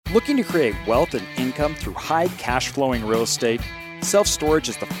Looking to create wealth and income through high cash flowing real estate? Self-storage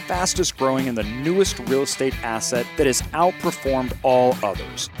is the fastest growing and the newest real estate asset that has outperformed all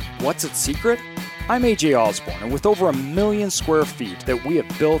others. What's its secret? I'm AJ Osborne, and with over 1 million square feet that we have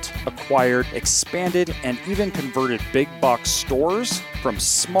built, acquired, expanded, and even converted big box stores from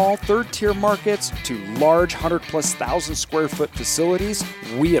small third-tier markets to large 100,000+ square foot facilities,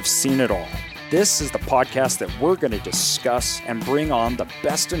 we have seen it all. This is the podcast that we're going to discuss and bring on the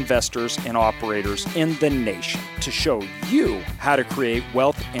best investors and operators in the nation to show you how to create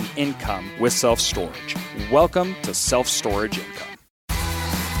wealth and income with self-storage. Welcome to Self-Storage Income.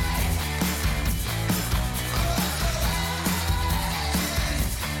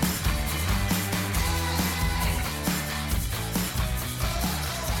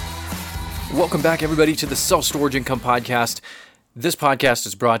 Welcome back, everybody, to the Self-Storage Income Podcast. This podcast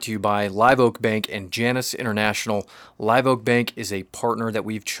is brought to you by Live Oak Bank and Janus International. Live Oak Bank is a partner that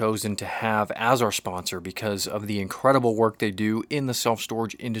we've chosen to have as our sponsor because of the incredible work they do in the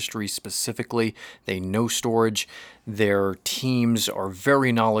self-storage industry specifically. They know storage. Their teams are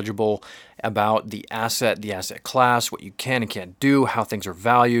very knowledgeable about the asset class, what you can and can't do, how things are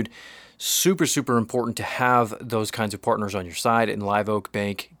valued. Super important to have those kinds of partners on your side, and Live Oak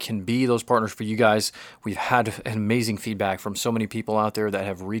Bank can be those partners for you guys. We've had amazing feedback from so many people out there that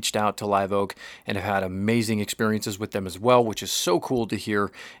have reached out to Live Oak and have had amazing experiences with them as well, which is so cool to hear,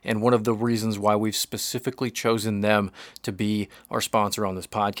 and one of the reasons why we've specifically chosen them to be our sponsor on this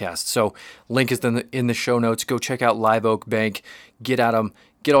podcast. So link is in the show notes. Go check out Live Oak Bank, get at them,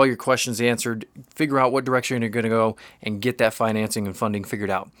 get all your questions answered, figure out what direction you're going to go, and get that financing and funding figured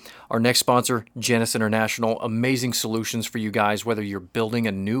out. Our next sponsor, Janus International, amazing solutions for you guys, whether you're building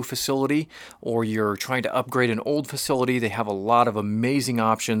a new facility or you're trying to upgrade an old facility. They have a lot of amazing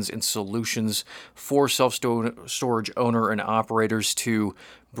options and solutions for self-storage owner and operators to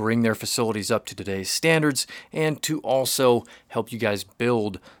bring their facilities up to today's standards and to also help you guys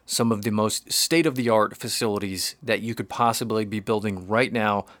build some of the most state-of-the-art facilities that you could possibly be building right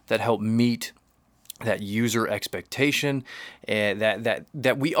now that help meet that user expectation and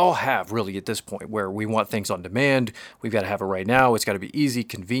that we all have really at this point, where we want things on demand. We've got to have it right now. It's got to be easy,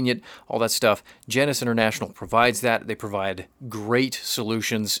 convenient, all that stuff. Janus International provides that. They provide great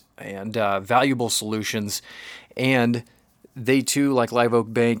solutions and valuable solutions, and they too, like Live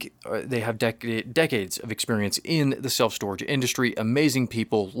Oak Bank, they have decades of experience in the self-storage industry. Amazing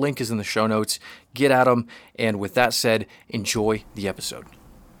people. Link is in the show notes. Get at them. And with that said, enjoy the episode.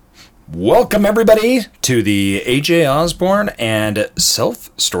 Welcome, everybody, to the AJ Osborne and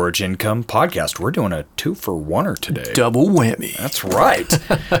Self-Storage Income Podcast. We're doing a 2-for-1 today. Double whammy. That's right.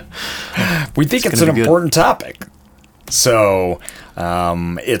 We think it's an important topic. So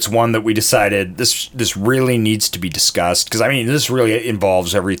it's one that we decided this really needs to be discussed, because, this really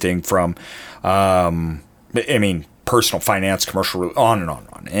involves everything from, personal finance, commercial, on and on and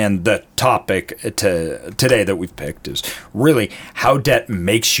on. And the topic today that we've picked is really how debt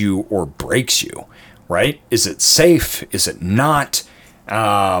makes you or breaks you, right? Is it safe? Is it not?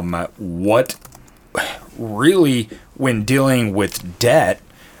 What really, when dealing with debt,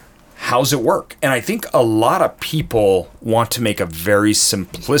 how's it work? And I think a lot of people want to make a very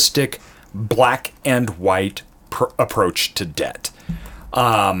simplistic, black and white approach to debt.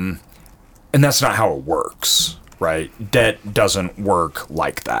 And that's not how it works, right? Debt doesn't work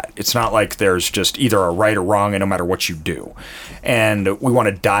like that. It's not like there's just either a right or wrong, and no matter what you do. And we want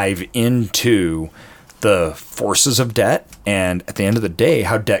to dive into the forces of debt, and at the end of the day,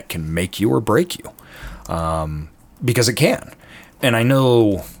 how debt can make you or break you. Because it can. And I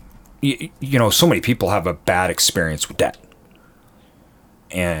know, so many people have a bad experience with debt.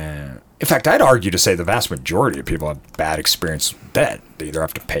 And in fact, I'd argue to say the vast majority of people have bad experience with debt. They either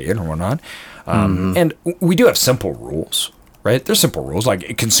have to pay it or whatnot. And we do have simple rules, right? There's simple rules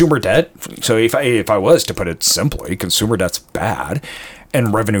like consumer debt. So if I was to put it simply, consumer debt's bad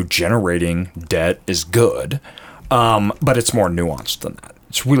and revenue generating debt is good. But it's more nuanced than that.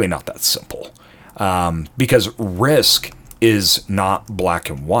 It's really not that simple. Because risk is not black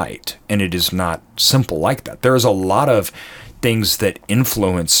and white, and it is not simple like that. There is a lot of things that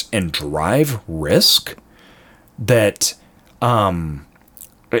influence and drive risk that, I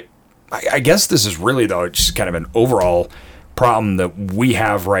guess this is really, though, just kind of an overall problem that we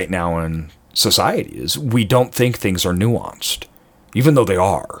have right now in society is we don't think things are nuanced, even though they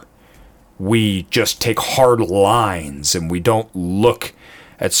are. We just take hard lines and we don't look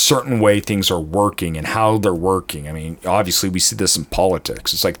at certain way things are working and how they're working. Obviously we see this in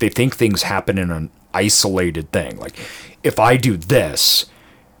politics. It's like they think things happen in an isolated thing. Like, if I do this,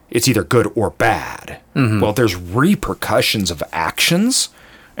 it's either good or bad. Mm-hmm. Well, there's repercussions of actions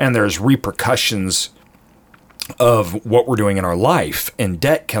and there's repercussions of what we're doing in our life, and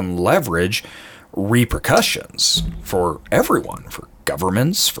debt can leverage repercussions for everyone, for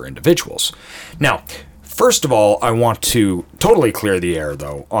governments, for individuals. Now, first of all, I want to totally clear the air,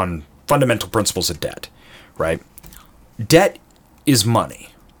 though, on fundamental principles of debt, right? Debt is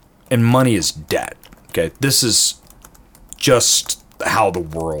money, and money is debt, okay? This is just how the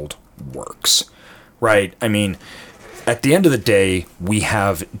world works, right? I mean, at the end of the day, we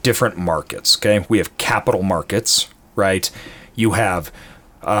have different markets, okay? We have capital markets, right? You have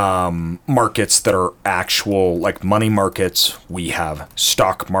markets that are actual, like money markets. We have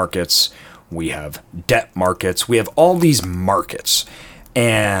stock markets. We have debt markets. We have all these markets.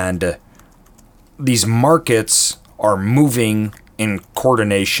 And these markets are moving in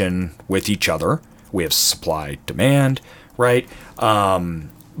coordination with each other. We have supply, demand, right?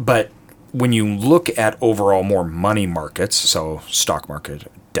 But when you look at overall more money markets, so stock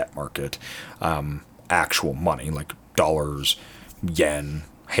market, debt market, actual money like dollars, yen,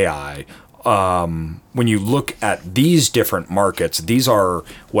 real, when you look at these different markets, these are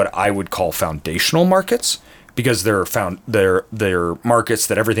what I would call foundational markets, because they're markets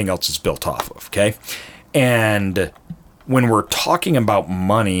that everything else is built off of, okay? And when we're talking about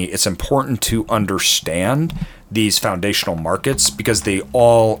money, it's important to understand these foundational markets because they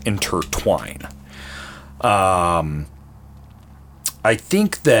all intertwine. I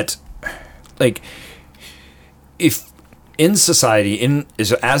think that, like, if in society,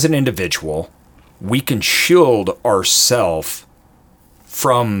 as an individual, we can shield ourselves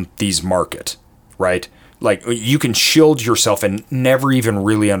from these markets, right? Like, you can shield yourself and never even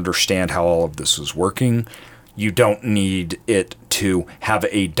really understand how all of this is working. You don't need it to have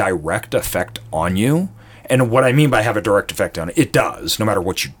a direct effect on you. And what I mean by have a direct effect on it, it does, no matter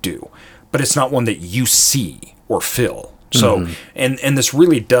what you do. But it's not one that you see or feel. So, and this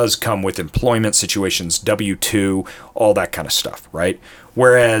really does come with employment situations, W-2, all that kind of stuff, right?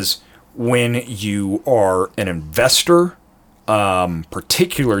 Whereas when you are an investor,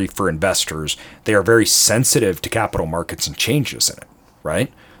 particularly for investors, they are very sensitive to capital markets and changes in it,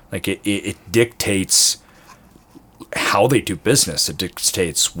 right? Like it dictates how they do business. It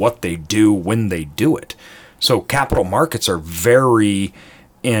dictates what they do when they do it. So capital markets are very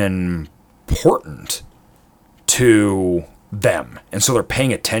important to them. And so they're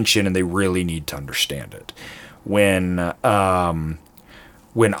paying attention and they really need to understand it. When I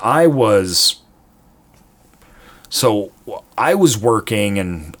was working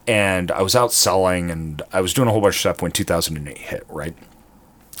and I was out selling and I was doing a whole bunch of stuff when 2008 hit, right?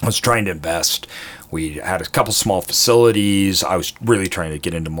 I was trying to invest. We had a couple small facilities. I was really trying to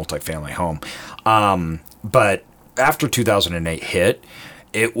get into multifamily home. But after 2008 hit,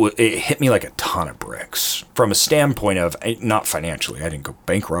 it hit me like a ton of bricks from a standpoint of, not financially, I didn't go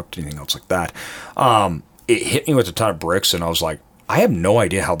bankrupt, anything else like that. It hit me with a ton of bricks, and I was like, I have no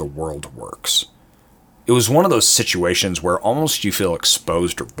idea how the world works. It was one of those situations where almost you feel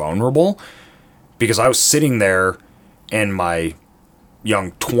exposed or vulnerable, because I was sitting there in my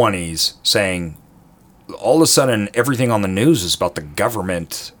young 20s saying, all of a sudden, everything on the news is about the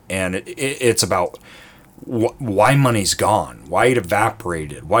government, and it's about why money's gone, why it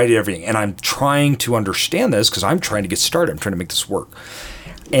evaporated, why did everything. And I'm trying to understand this because I'm trying to get started. I'm trying to make this work.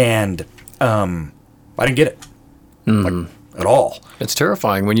 And I didn't get it like, at all. It's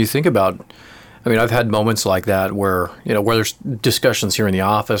terrifying when you think about, I mean, I've had moments like that where there's discussions here in the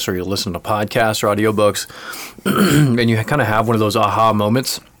office or you listen to podcasts or audiobooks and you kind of have one of those aha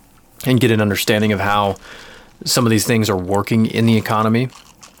moments and get an understanding of how some of these things are working in the economy.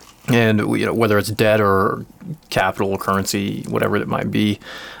 And whether it's debt or capital, currency, whatever it might be,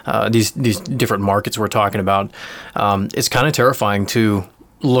 these different markets we're talking about, it's kind of terrifying to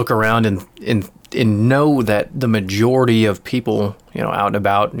look around and know that the majority of people, out and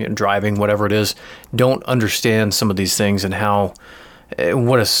about, driving, whatever it is, don't understand some of these things and how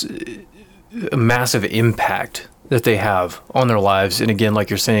what a massive impact that they have on their lives. And again, like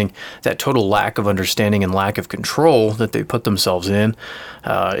you're saying, that total lack of understanding and lack of control that they put themselves in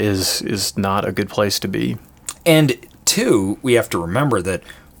is not a good place to be. And two, we have to remember that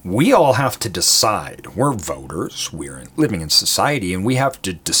we all have to decide. We're voters. We're living in society, and we have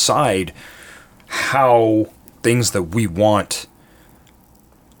to decide how things that we want,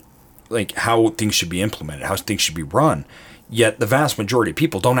 like how things should be implemented, how things should be run. Yet the vast majority of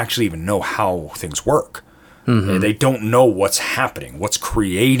people don't actually even know how things work. Mm-hmm. They don't know what's happening, what's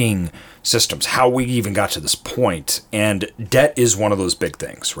creating systems, how we even got to this point. And debt is one of those big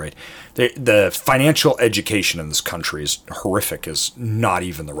things, right? The financial education in this country is horrific, is not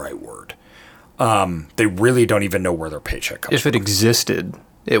even the right word. They really don't even know where their paycheck comes from. If it existed,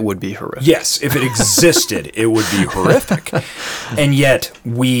 it would be horrific. Yes, if it existed, it would be horrific. And yet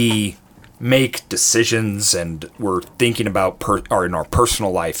we make decisions and we're thinking about or in our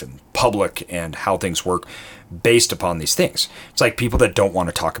personal life and public and how things work based upon these things. It's like people that don't want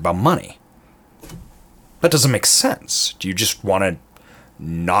to talk about money. That doesn't make sense. Do you just want to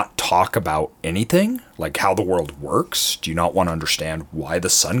not talk about anything? Like how the world works? Do you not want to understand why the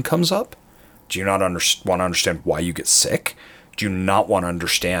sun comes up? Do you not want to understand why you get sick? Do you not want to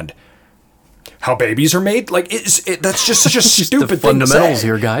understand how babies are made? Like that's just such a stupid the thing to say. fundamentals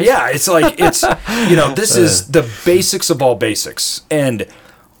here, guys. Yeah, it's like this is the basics of all basics. And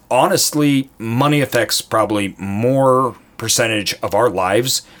honestly, money affects probably more percentage of our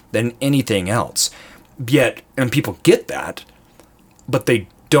lives than anything else. Yet, and people get that, but they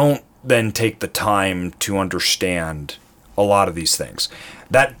don't then take the time to understand a lot of these things.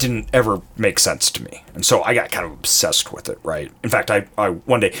 That didn't ever make sense to me. And so I got kind of obsessed with it, right? In fact, I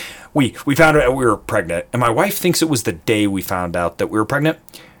one day, we found out we were pregnant, and my wife thinks it was the day we found out that we were pregnant.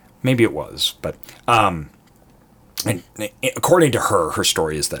 Maybe it was, but, and according to her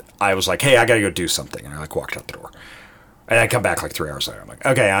story is that I was like, hey, I got to go do something. And I walked out the door. And I come back 3 hours later. I'm like,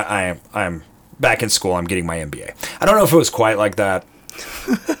 okay, I'm back in school. I'm getting my MBA. I don't know if it was quite like that,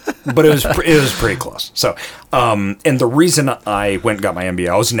 but it was pretty close. So, and the reason I went and got my MBA,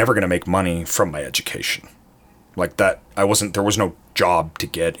 I was never going to make money from my education. Like that, there was no job to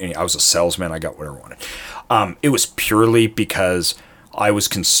get. I was a salesman. I got whatever I wanted. It was purely because I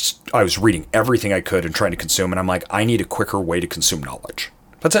was reading everything I could and trying to consume. And I'm like, I need a quicker way to consume knowledge.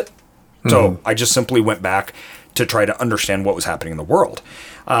 That's it. So I just simply went back to try to understand what was happening in the world.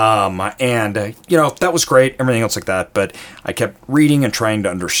 That was great, everything else like that, but I kept reading and trying to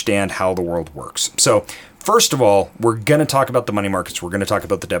understand how the world works. So first of all, we're going to talk about the money markets. We're going to talk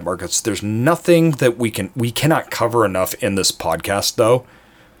about the debt markets. There's nothing that we cannot cover enough in this podcast, though,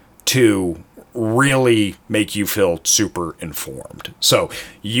 to really make you feel super informed. So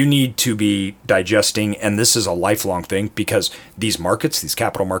you need to be digesting, and this is a lifelong thing because these markets, these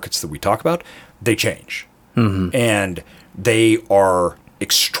capital markets that we talk about, they change. Mm-hmm. And they are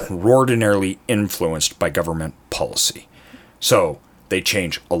extraordinarily influenced by government policy. So they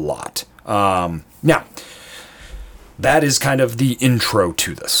change a lot. Now, that is kind of the intro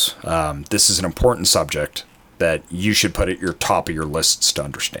to this. This is an important subject that you should put at your top of your lists to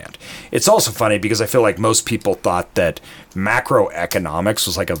understand. It's also funny because I feel like most people thought that macroeconomics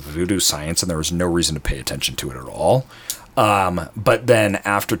was like a voodoo science and there was no reason to pay attention to it at all. But then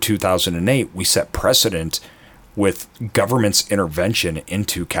after 2008, we set precedent with government's intervention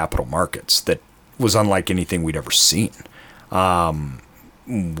into capital markets that was unlike anything we'd ever seen. The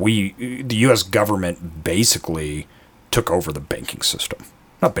U.S. government basically took over the banking system.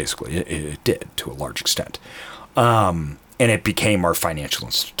 Not basically, it did to a large extent. And it became our financial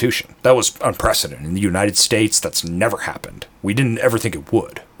institution. That was unprecedented. In the United States, that's never happened. We didn't ever think it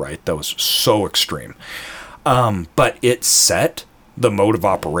would, right? That was so extreme. But it set the mode of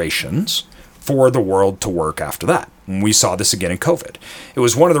operations for the world to work after that. And we saw this again in COVID. It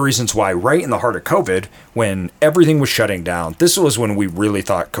was one of the reasons why right in the heart of COVID, when everything was shutting down, this was when we really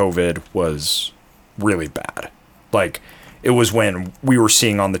thought COVID was really bad. Like, it was when we were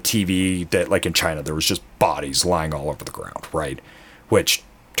seeing on the TV that, like in China, there was just bodies lying all over the ground, right? Which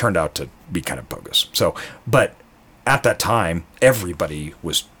turned out to be kind of bogus. So, but at that time, everybody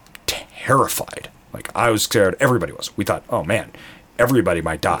was terrified. Like, I was scared. Everybody was. We thought, oh man, everybody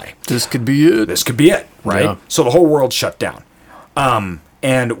might die. This could be it. This could be it, right? Yeah. So the whole world shut down.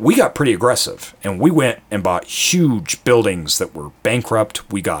 And we got pretty aggressive. And we went and bought huge buildings that were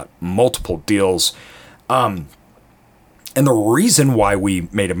bankrupt. We got multiple deals. And the reason why we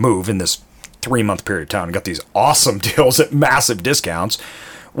made a move in this 3-month period of time and got these awesome deals at massive discounts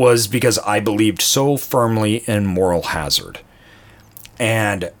was because I believed so firmly in moral hazard.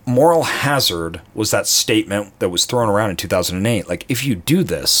 And moral hazard was that statement that was thrown around in 2008. Like, if you do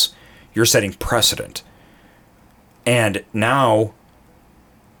this, you're setting precedent. And now,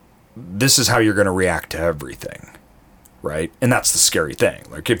 this is how you're going to react to everything. Right? And that's the scary thing.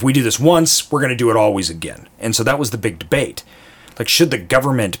 Like, if we do this once, we're going to do it always again. And so that was the big debate. Like, should the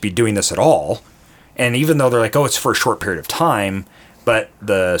government be doing this at all? And even though they're like, oh, it's for a short period of time, but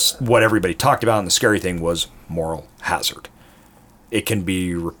what everybody talked about and the scary thing was moral hazard. It can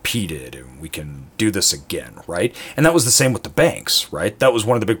be repeated and we can do this again, right? And that was the same with the banks, right? That was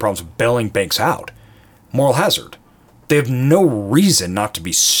one of the big problems with bailing banks out. Moral hazard. They have no reason not to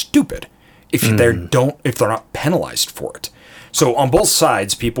be stupid if they're not penalized for it. So on both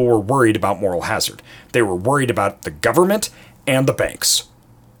sides, people were worried about moral hazard. They were worried about the government and the banks.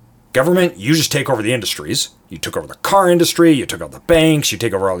 Government, you just take over the industries. You took over the car industry, you took over the banks, you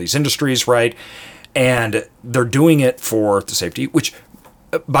take over all these industries, right? And they're doing it for the safety, which,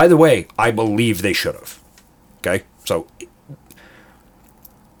 by the way, I believe they should have. Okay? So,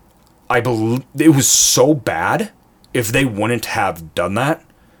 I believe it was so bad. If they wouldn't have done that,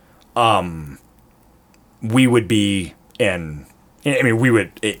 we would be in... I mean,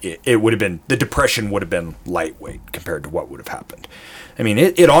 it would have been... The depression would have been lightweight compared to what would have happened. I mean,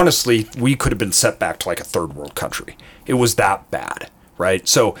 it honestly, we could have been set back to like a third world country. It was that bad, right?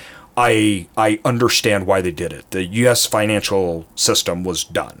 So I understand why they did it. The U.S. financial system was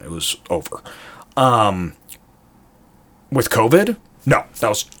done. It was over. With COVID, no, that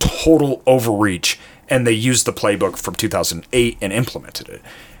was total overreach. And they used the playbook from 2008 and implemented it.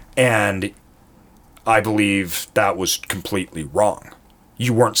 And I believe that was completely wrong.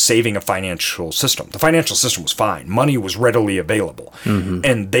 You weren't saving a financial system. The financial system was fine. Money was readily available. Mm-hmm.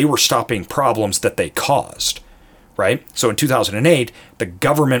 And they were stopping problems that they caused, right? So in 2008, the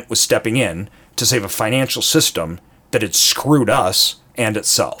government was stepping in to save a financial system that had screwed us and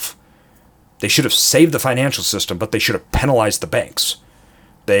itself. They should have saved the financial system, but they should have penalized the banks.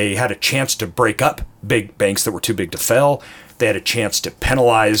 They had a chance to break up big banks that were too big to fail. They had a chance to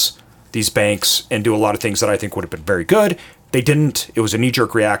penalize these banks and do a lot of things that I think would have been very good. They didn't. It was a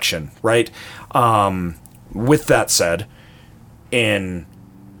knee-jerk reaction, right? With that said, in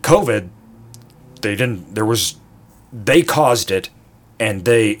COVID, they didn't. They caused it, and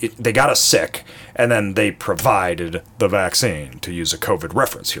they got us sick, and then they provided the vaccine, to use a COVID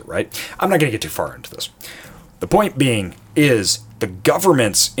reference here, right? I'm not going to get too far into this. The point being is the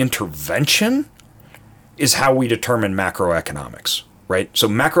government's intervention is how we determine macroeconomics. Right? So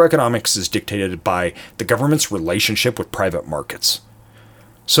macroeconomics is dictated by the government's relationship with private markets.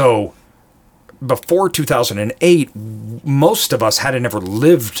 So before 2008, most of us hadn't ever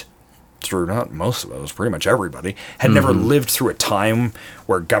lived through, not most of us, pretty much everybody, had never lived through a time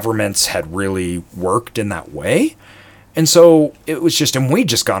where governments had really worked in that way. And so it was just, and we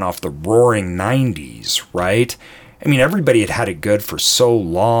just gone off the roaring 90s, right? I mean, everybody had had it good for so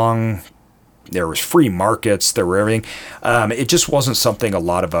long. There was free markets, there were everything. It just wasn't something a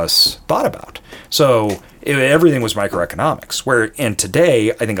lot of us thought about. So everything was microeconomics. And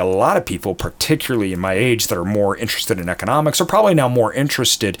today, I think a lot of people, particularly in my age, that are more interested in economics, are probably now more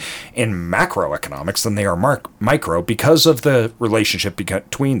interested in macroeconomics than they are micro, because of the relationship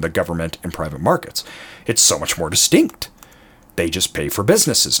between the government and private markets. It's so much more distinct. They just pay for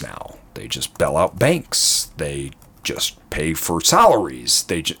businesses now. They just bail out banks. They just pay for salaries.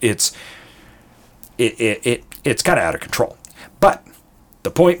 It's kind of out of control. But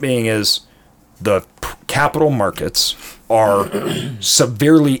the point being is the capital markets are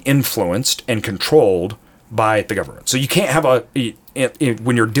severely influenced and controlled by the government. So you can't have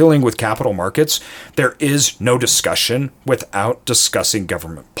when you're dealing with capital markets, there is no discussion without discussing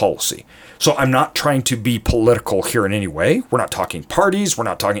government policy. So I'm not trying to be political here in any way. We're not talking parties. We're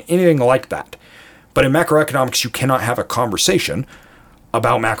not talking anything like that. But in macroeconomics, you cannot have a conversation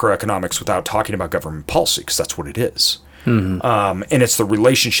about macroeconomics without talking about government policy, because that's what it is. Mm-hmm. And it's the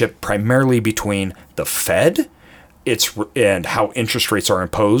relationship primarily between the Fed and how interest rates are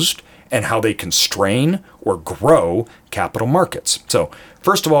imposed and how they constrain or grow capital markets. So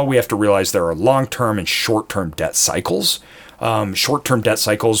first of all, we have to realize there are long-term and short-term debt cycles. Short-term debt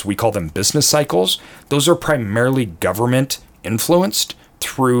cycles, we call them business cycles. Those are primarily government influenced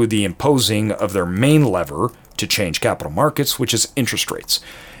through the imposing of their main lever to change capital markets, which is interest rates.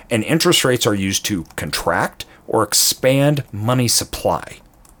 And interest rates are used to contract or expand money supply.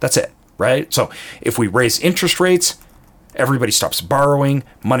 That's it, right? So if we raise interest rates, everybody stops borrowing,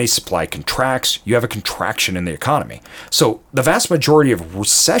 money supply contracts, you have a contraction in the economy. So the vast majority of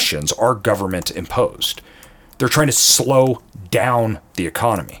recessions are government imposed. They're trying to slow down the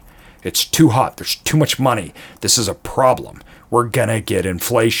economy. It's too hot, there's too much money, this is a problem. We're gonna get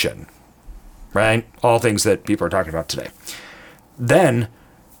inflation. Right? All things that people are talking about today. Then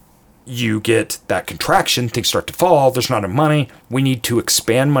you get that contraction, things start to fall, there's not enough money, we need to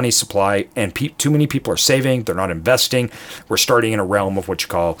expand money supply, and too many people are saving, they're not investing. We're starting in a realm of what you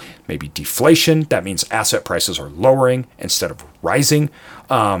call maybe deflation. That means asset prices are lowering instead of rising.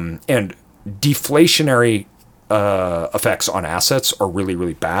 And deflationary effects on assets are really,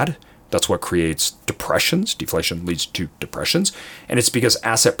 really bad. That's what creates depressions. Deflation leads to depressions. And it's because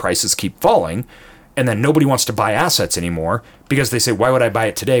asset prices keep falling, and then nobody wants to buy assets anymore because they say, why would I buy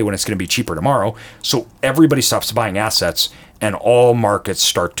it today when it's going to be cheaper tomorrow? So everybody stops buying assets, and all markets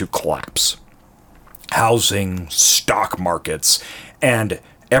start to collapse. Housing, stock markets, and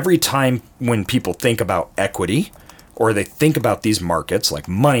every time when people think about equity or they think about these markets like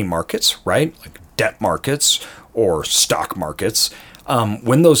money markets, right? Like debt markets or stock markets.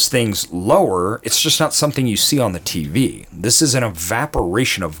 When those things lower, it's just not something you see on the TV. This is an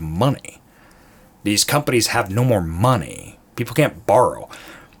evaporation of money. These companies have no more money. People can't borrow.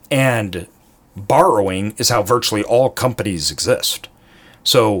 And borrowing is how virtually all companies exist.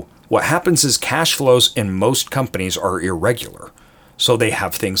 So what happens is cash flows in most companies are irregular. So they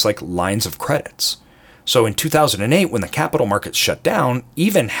have things like lines of credits. So in 2008, when the capital markets shut down,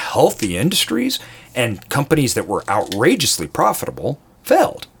 even healthy industries and companies that were outrageously profitable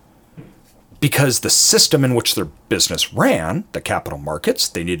failed. Because the system in which their business ran, the capital markets,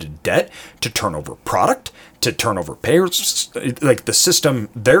 they needed debt to turn over product, to turn over payers. Like the system,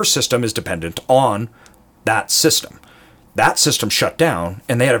 their system is dependent on that system. That system shut down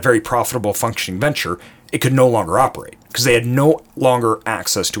and they had a very profitable functioning venture. It could no longer operate because they had no longer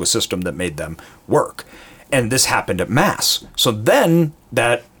access to a system that made them work. And this happened at mass. So then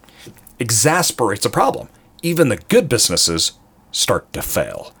that exasperates a problem. Even the good businesses start to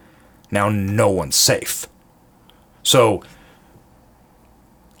fail. Now no one's safe. So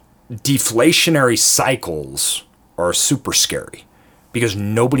deflationary cycles are super scary because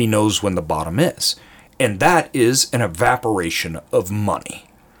nobody knows when the bottom is. And that is an evaporation of money.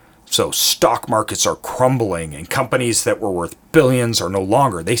 So stock markets are crumbling and companies that were worth billions are no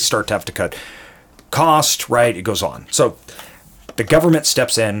longer. They start to have to cut cost, right? It goes on. So the government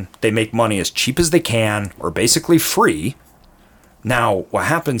steps in. They make money as cheap as they can or basically free. Now, what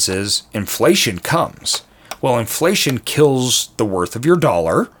happens is inflation comes. Well, inflation kills the worth of your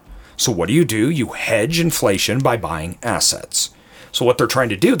dollar. So what do? You hedge inflation by buying assets. So what they're trying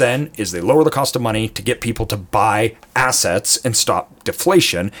to do then is they lower the cost of money to get people to buy assets and stop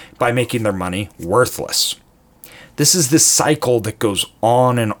deflation by making their money worthless. This is this cycle that goes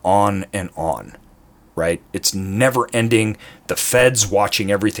on and on and on, right? It's never ending. The Fed's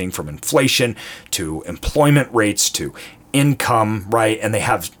watching everything from inflation to employment rates to income, right? And they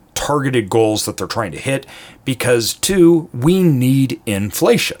have targeted goals that they're trying to hit because, two, we need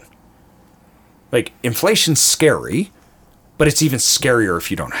inflation. Like, inflation's scary, but it's even scarier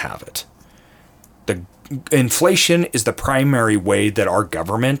if you don't have it. The inflation is the primary way that our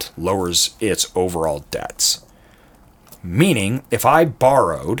government lowers its overall debts. Meaning, if I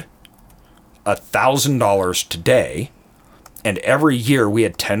borrowed $1,000 today, and every year we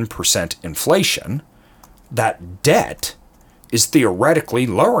had 10% inflation, that debt is theoretically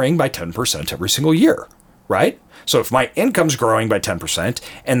lowering by 10% every single year, right? So if my income's growing by 10%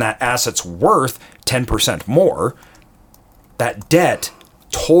 and that asset's worth 10% more, that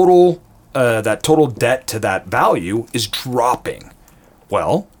total debt to that value is dropping.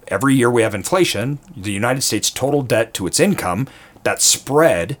 Well, every year we have inflation, the United States total debt to its income, that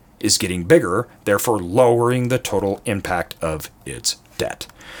spread is getting bigger, therefore lowering the total impact of its debt.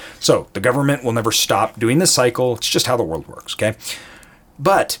 So the government will never stop doing this cycle. It's just how the world works, okay?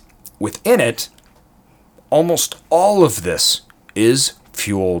 But within it, almost all of this is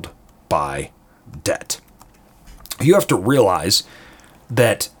fueled by debt. You have to realize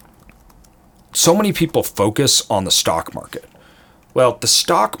that so many people focus on the stock market. Well, the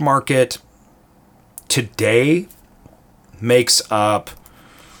stock market today makes up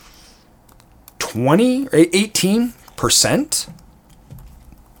 18%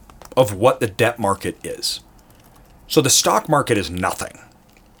 of what the debt market is. So the stock market is nothing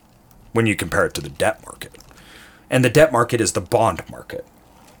when you compare it to the debt market. And the debt market is the bond market.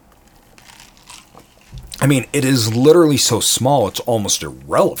 I mean, it is literally so small, it's almost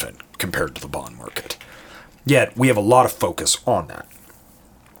irrelevant compared to the bond market. Yet, we have a lot of focus on that.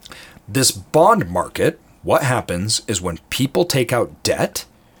 This bond market, what happens is when people take out debt,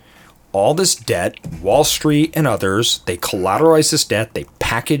 all this debt, Wall Street and others, they collateralize this debt, they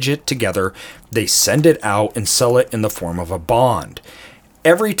package it together, they send it out and sell it in the form of a bond.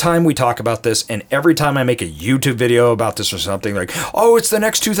 Every time we talk about this, and every time I make a YouTube video about this or something, like, oh, it's the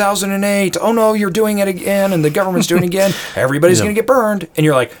next 2008. Oh, no, you're doing it again, and the government's doing it again. Everybody's going to get burned. And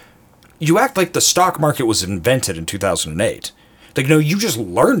you're like, you act like the stock market was invented in 2008. Like, no, you just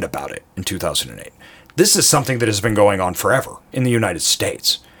learned about it in 2008. This is something that has been going on forever in the United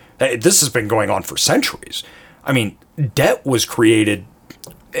States. This has been going on for centuries. I mean, debt was created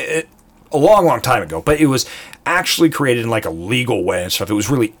a long, long time ago, but it was actually created in like a legal way and stuff. It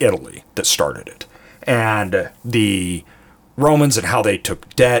was really Italy that started it. And the Romans and how they took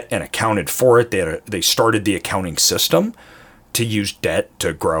debt and accounted for it, they started the accounting system to use debt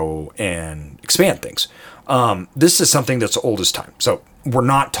to grow and expand things. This is something that's old as time. So we're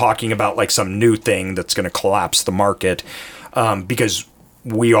not talking about like some new thing that's going to collapse the market because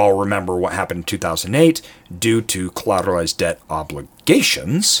we all remember what happened in 2008 due to collateralized debt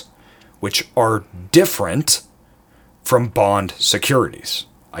obligations, which are different from bond securities.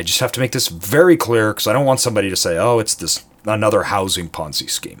 I just have to make this very clear because I don't want somebody to say, oh, it's this another housing Ponzi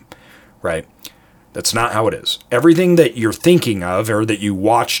scheme, right? That's not how it is. Everything that you're thinking of or that you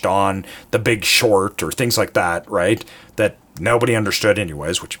watched on The Big Short or things like that, right, that nobody understood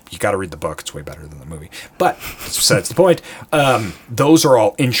anyways, which you got to read the book. It's way better than the movie. But besides the point, those are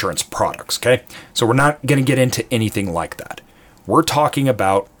all insurance products, okay? So we're not going to get into anything like that. We're talking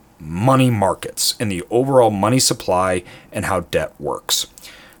about money markets and the overall money supply and how debt works.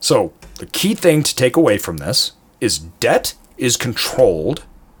 So the key thing to take away from this is debt is controlled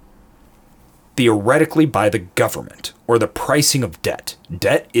theoretically by the government or the pricing of debt.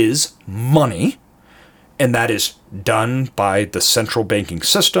 Debt is money, and that is done by the central banking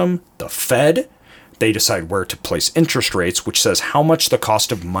system, the Fed. They decide where to place interest rates, which says how much the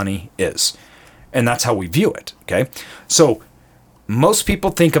cost of money is. And that's how we view it, okay? So most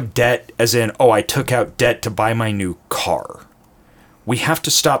people think of debt as in, oh, I took out debt to buy my new car. We have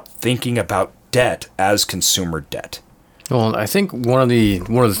to stop thinking about debt as consumer debt. Well, I think one of the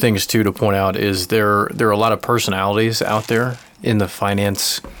things too to point out is there are a lot of personalities out there in the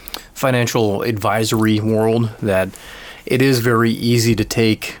financial advisory world that it is very easy to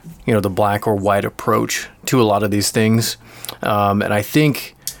take, the black or white approach to a lot of these things. And I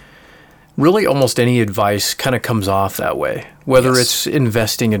think really almost any advice kind of comes off that way, whether it's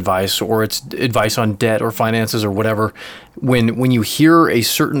investing advice or it's advice on debt or finances or whatever. When you hear a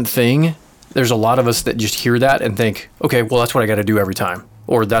certain thing, there's a lot of us that just hear that and think, okay, well, that's what I got to do every time.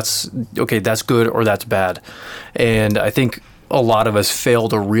 Or that's good or that's bad. And I think a lot of us fail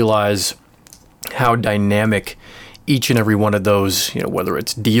to realize how dynamic each and every one of those, whether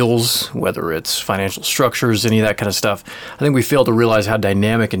it's deals, whether it's financial structures, any of that kind of stuff. I think we fail to realize how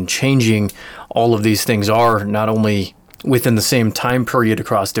dynamic and changing all of these things are, not only within the same time period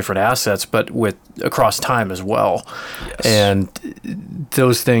across different assets, but across time as well. Yes. And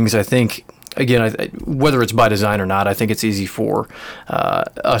those things, I think, again, whether it's by design or not, I think it's easy for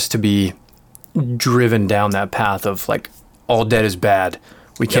us to be driven down that path of like, all debt is bad.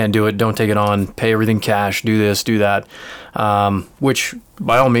 We can't do it. Don't take it on. Pay everything cash. Do this, do that. Which,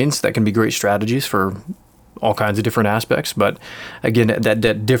 by all means, that can be great strategies for all kinds of different aspects. But again,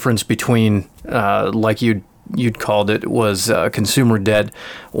 that difference between, like you'd called it, was consumer debt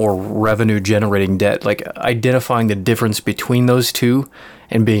or revenue generating debt. Like identifying the difference between those two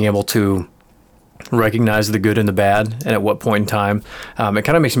and being able to recognize the good and the bad and at what point in time. It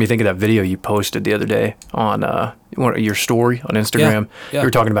kind of makes me think of that video you posted the other day on your story on Instagram. Yeah. You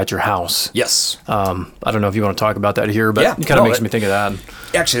were talking about your house. Yes. I don't know if you want to talk about that here, but it kind of makes me think of that.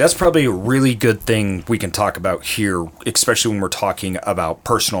 Actually, that's probably a really good thing we can talk about here, especially when we're talking about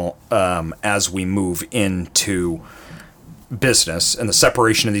personal as we move into business and the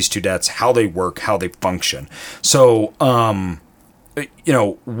separation of these two debts, how they work, how they function. So,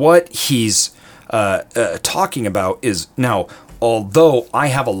 what he's talking about is now, although I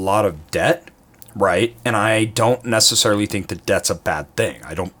have a lot of debt, right, and I don't necessarily think that debt's a bad thing.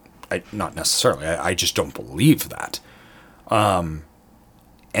 Not necessarily. I just don't believe that. And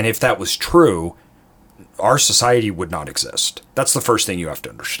if that was true, our society would not exist. That's the first thing you have to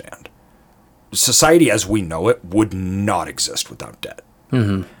understand. Society as we know it would not exist without debt.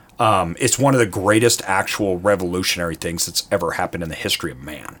 Mm-hmm. It's one of the greatest actual revolutionary things that's ever happened in the history of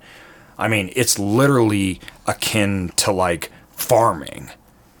man. I mean, it's literally akin to like farming.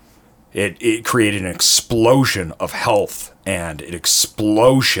 It created an explosion of health and an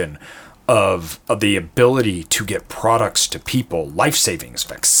explosion of the ability to get products to people, life savings,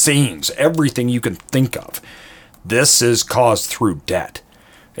 vaccines, everything you can think of. This is caused through debt.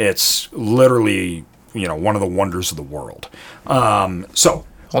 It's literally, one of the wonders of the world.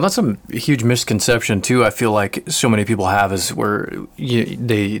 Well, that's a huge misconception, too, I feel like so many people have, is where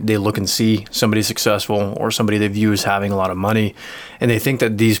they look and see somebody successful or somebody they view as having a lot of money, and they think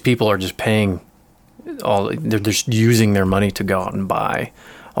that they're just using their money to go out and buy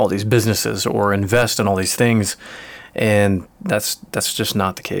all these businesses or invest in all these things, and that's just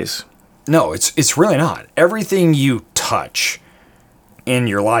not the case. No, it's really not. Everything you touch in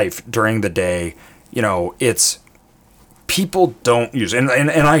your life during the day, it's... People don't use, and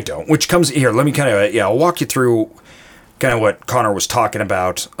I don't, which comes here. Let me I'll walk you through kind of what Connor was talking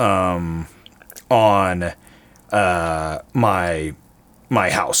about on my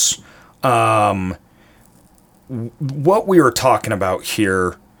house. What we were talking about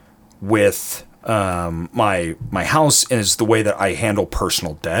here with my house is the way that I handle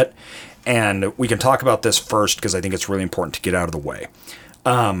personal debt, and we can talk about this first because I think it's really important to get out of the way.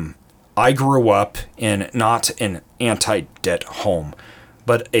 I grew up in not an anti-debt home,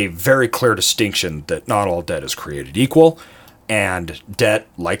 but a very clear distinction that not all debt is created equal, and debt,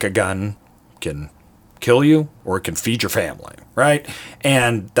 like a gun, can kill you or it can feed your family, right?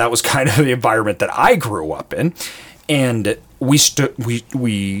 And that was kind of the environment that I grew up in, and we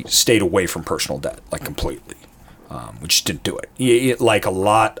stayed away from personal debt, like completely. We just didn't do it. Like a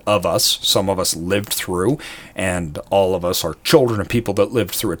lot of us, some of us lived through, and all of us are children of people that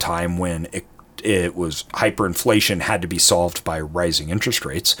lived through a time when it was hyperinflation had to be solved by rising interest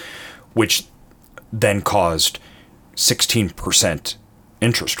rates, which then caused 16%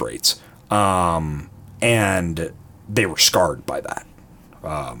 interest rates. And they were scarred by that.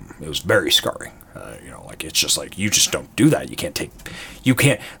 It was very scarring. Like it's just like, you just don't do that.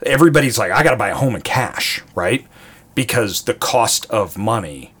 Everybody's like, I got to buy a home in cash, right? Because the cost of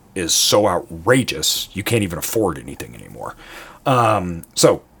money is so outrageous, you can't even afford anything anymore.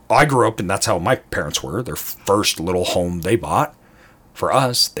 So I grew up, and that's how my parents were. Their first little home they bought, for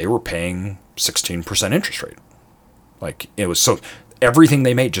us, they were paying 16% interest rate. Like, it was so, everything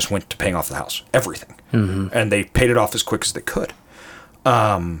they made just went to paying off the house. Everything. Mm-hmm. And they paid it off as quick as they could.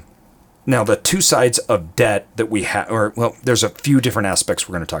 Now, the two sides of debt that we have, there's a few different aspects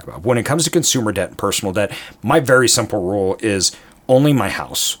we're going to talk about. When it comes to consumer debt and personal debt, my very simple rule is only my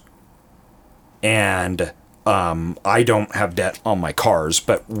house. And I don't have debt on my cars,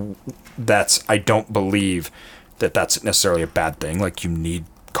 but I don't believe that that's necessarily a bad thing. Like, you need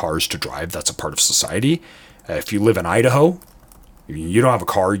cars to drive. That's a part of society. If you live in Idaho, you don't have a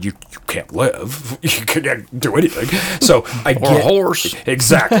car, you can't live. You can't do anything. So I get a horse.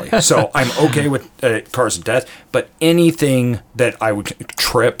 Exactly. So I'm okay with cars and debt, but anything that I would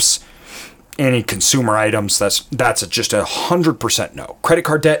trips, any consumer items, that's just 100% no. Credit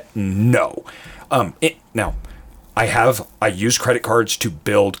card debt, no. Now, I use credit cards to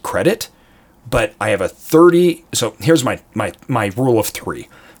build credit, but I have so here's my rule of 3.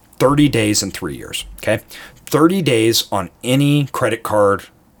 30 days and 3 years, okay? 30 days on any credit card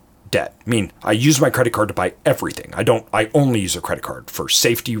debt. I mean, I use my credit card to buy everything. I only use a credit card for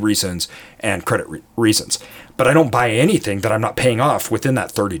safety reasons and credit reasons. But I don't buy anything that I'm not paying off within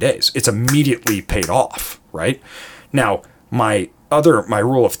that 30 days. It's immediately paid off, right? Now, my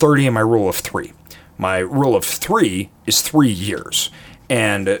rule of 30 and my rule of 3. My rule of 3 is 3 years,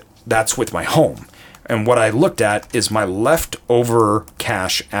 and that's with my home. And what I looked at is my leftover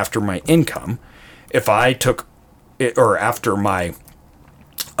cash after my income. If I took it, or after my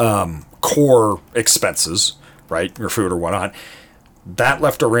core expenses, right, your food or whatnot, that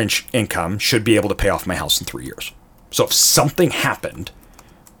leftover income should be able to pay off my house in 3 years. So if something happened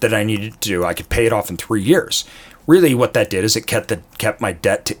that I needed to do, I could pay it off in 3 years. Really what that did is it kept my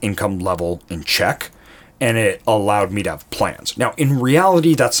debt to income level in check, and it allowed me to have plans. Now, in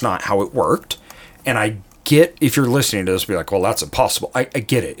reality, that's not how it worked. And I get, if you're listening to this, be like, well, that's impossible. I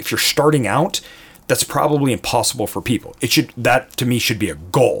get it. If you're starting out, that's probably impossible for people. That to me should be a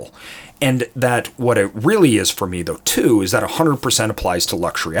goal. And that what it really is for me, though, too, is that 100% applies to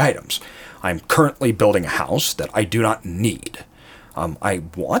luxury items. I'm currently building a house that I do not need. I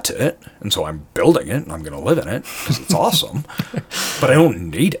want it, and so I'm building it, and I'm going to live in it because it's awesome. But I don't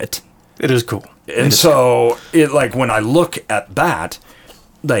need it. It is cool. And so, when I look at that,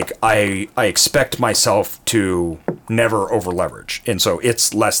 like, I expect myself to never over leverage. And so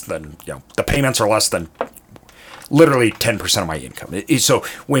it's less than, the payments are less than literally 10% of my income. So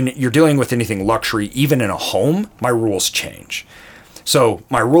when you're dealing with anything luxury, even in a home, my rules change. So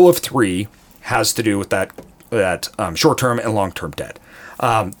my rule of 3 has to do with that short-term and long-term debt.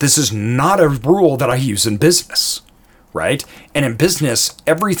 This is not a rule that I use in business, right? And in business,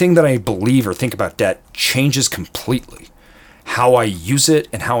 everything that I believe or think about debt changes completely. How I use it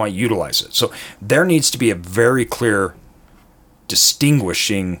and how I utilize it. So there needs to be a very clear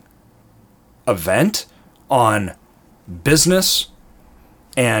distinguishing event on business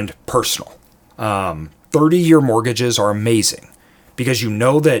and personal. 30-year mortgages are amazing because you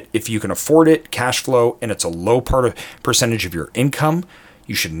know that if you can afford it, cash flow, and it's a low percentage of your income,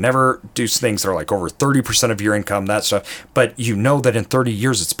 you should never do things that are like over 30% of your income, that stuff. But you know that in 30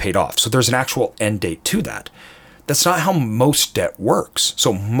 years it's paid off. So there's an actual end date to that. That's not how most debt works.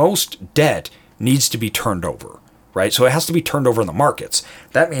 So most debt needs to be turned over, right? So it has to be turned over in the markets.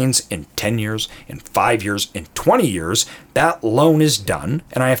 That means in 10 years, in 5 years, in 20 years, that loan is done,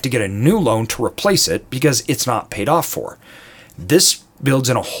 and I have to get a new loan to replace it because it's not paid off for. This builds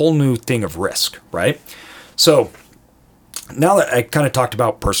in a whole new thing of risk, right? So now that I kind of talked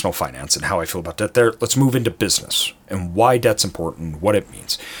about personal finance and how I feel about debt there, let's move into business and why debt's important, what it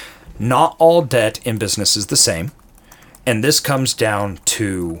means. Not all debt in business is the same. And this comes down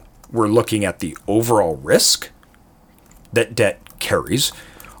to, we're looking at the overall risk that debt carries.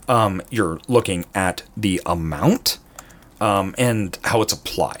 You're looking at the amount and how it's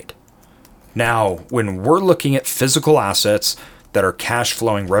applied. Now, when we're looking at physical assets that are cash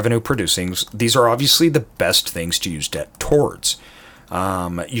flowing, revenue producing, these are obviously the best things to use debt towards.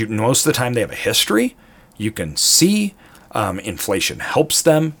 Most of the time they have a history. You can see inflation helps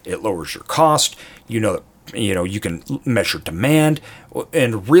them. It lowers your cost. You can measure demand.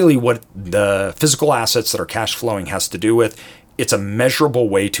 And really what the physical assets that are cash flowing has to do with, it's a measurable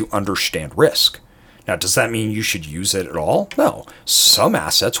way to understand risk. Now, does that mean you should use it at all? No. Some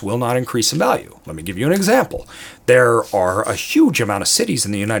assets will not increase in value. Let me give you an example. There are a huge amount of cities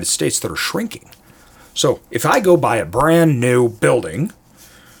in the United States that are shrinking. So if I go buy a brand new building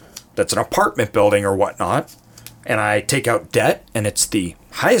that's an apartment building or whatnot, and I take out debt, and it's the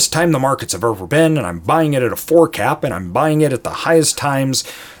highest time the markets have ever been, and I'm buying it at a 4 cap, and I'm buying it at the highest times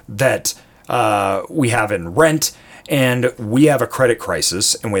that we have in rent, and we have a credit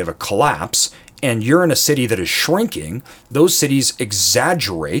crisis, and we have a collapse, and you're in a city that is shrinking, those cities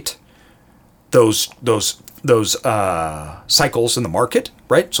exaggerate those cycles in the market,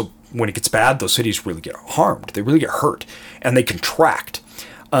 right? So when it gets bad, those cities really get harmed. They really get hurt, and they contract.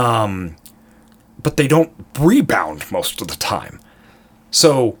 But they don't rebound most of the time.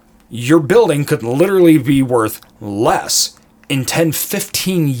 So your building could literally be worth less in 10,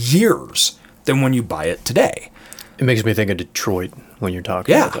 15 years than when you buy it today. It makes me think of Detroit when you're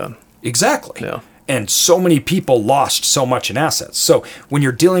talking about that. Exactly. Yeah. And so many people lost so much in assets. So when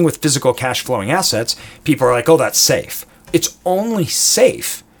you're dealing with physical cash flowing assets, people are like, oh, that's safe. It's only as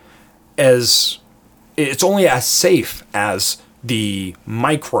safe as the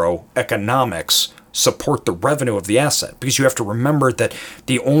microeconomics support the revenue of the asset, because you have to remember that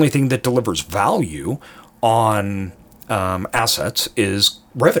the only thing that delivers value on assets is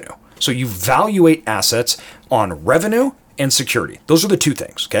revenue. So you valuate assets on revenue and security. Those are the two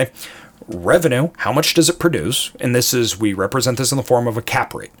things, okay? Revenue, how much does it produce? And we represent this in the form of a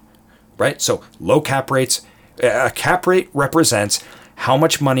cap rate, right? So low cap rates, a cap rate represents how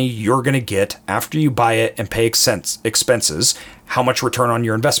much money you're going to get after you buy it and pay expenses, how much return on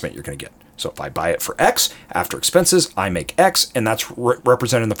your investment you're going to get. So if I buy it for X, after expenses, I make X, and that's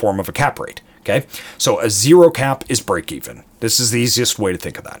represented in the form of a cap rate, okay? So a 0 cap is break even. This is the easiest way to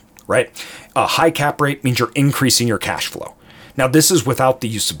think of that, right? A high cap rate means you're increasing your cash flow. Now, this is without the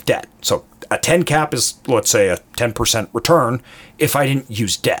use of debt. So a 10 cap is, let's say, a 10% return if I didn't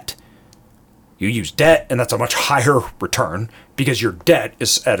use debt. You use debt, and that's a much higher return because your debt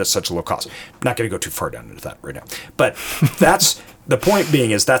is at such a low cost. I'm not going to go too far down into that right now. But that's the point being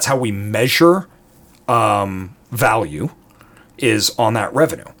is that's how we measure value is on that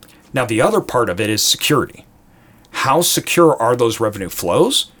revenue. Now, the other part of it is security. How secure are those revenue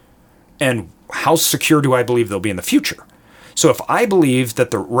flows? And how secure do I believe they'll be in the future? So if I believe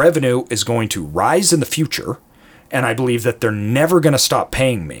that the revenue is going to rise in the future, and I believe that they're never going to stop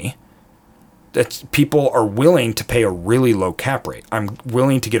paying me, that people are willing to pay a really low cap rate. I'm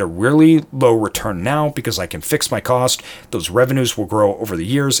willing to get a really low return now because I can fix my cost. Those revenues will grow over the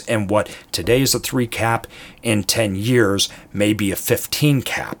years, and what today is a 3 cap in 10 years may be a 15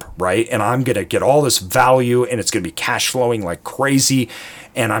 cap, right? And I'm going to get all this value, and it's going to be cash flowing like crazy,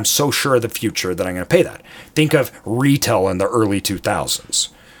 and I'm so sure of the future that I'm going to pay that. Think of retail in the early 2000s.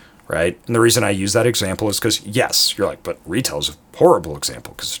 Right? And the reason I use that example is because, yes, you're like, but retail is a horrible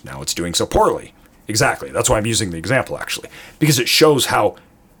example because now it's doing so poorly. Exactly. That's why I'm using the example, actually, because it shows how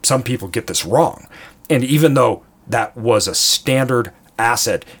some people get this wrong. And even though that was a standard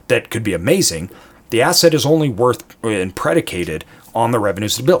asset that could be amazing, the asset is only worth and predicated on the revenue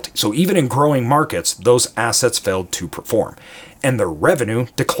stability. So even in growing markets, those assets failed to perform. And their revenue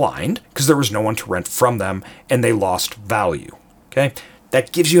declined because there was no one to rent from them, and they lost value. Okay?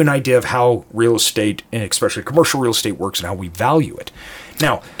 That gives you an idea of how real estate, and especially commercial real estate, works and how we value it.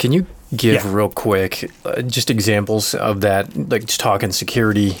 Now, can you give real quick just examples of that, like just talking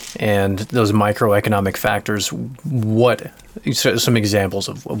security and those microeconomic factors? Some examples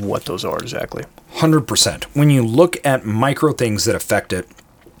of what those are exactly? 100%. When you look at micro things that affect it,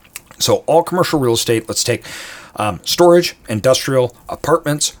 so all commercial real estate, let's take storage, industrial,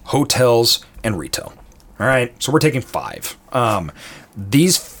 apartments, hotels, and retail. All right, so we're taking 5.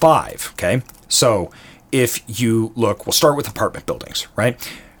 These 5, okay? So if you look, we'll start with apartment buildings, right?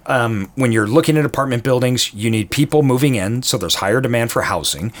 When you're looking at apartment buildings, you need people moving in, so there's higher demand for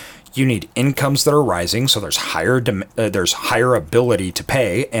housing. You need incomes that are rising, so there's higher ability to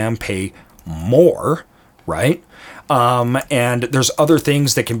pay and pay more, right? And there's other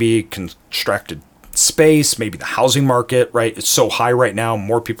things that can be constructed space, maybe the housing market, right? It's so high right now,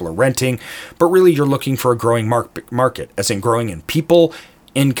 more people are renting, but really you're looking for a growing market, as in growing in people,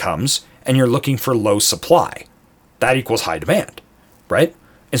 incomes, and you're looking for low supply. That equals high demand, right?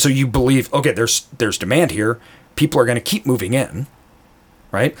 And so you believe, okay, there's demand here. People are going to keep moving in,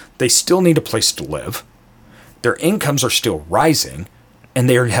 right? They still need a place to live. Their incomes are still rising, and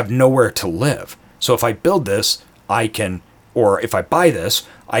they have nowhere to live. So if I build this, or if I buy this,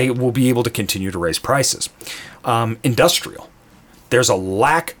 I will be able to continue to raise prices. Industrial. There's a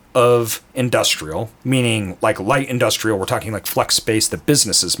lack of industrial, meaning like light industrial. We're talking like flex space that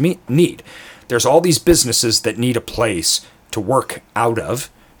businesses need. There's all these businesses that need a place to work out of,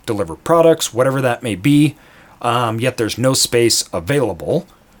 deliver products, whatever that may be, yet there's no space available.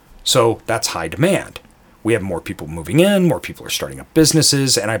 So that's high demand. We have more people moving in, more people are starting up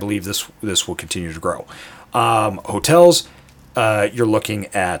businesses, and I believe this will continue to grow. Hotels, you're looking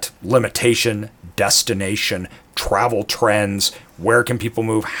at limitation, destination, travel trends. Where can people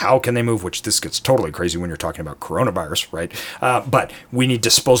move? How can they move? Which this gets totally crazy when you're talking about coronavirus, right? But we need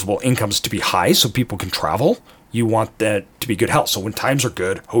disposable incomes to be high so people can travel. You want that to be good health. So when times are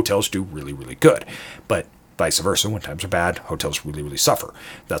good, hotels do really, really good. But vice versa, when times are bad, hotels really, really suffer.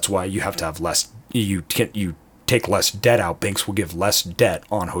 That's why you have to have less. You take less debt out. Banks will give less debt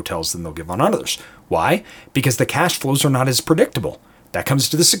on hotels than they'll give on others. Why? Because the cash flows are not as predictable. That comes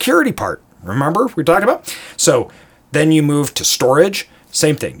to the security part. Remember we talked about? So then you move to storage.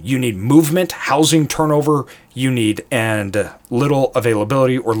 Same thing. You need movement, housing turnover. You need little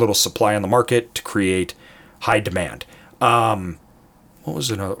availability or little supply on the market to create high demand. What was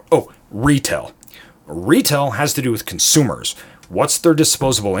another? Oh, retail. Retail has to do with consumers. What's their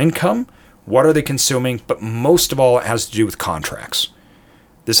disposable income? What are they consuming? But most of all, it has to do with contracts.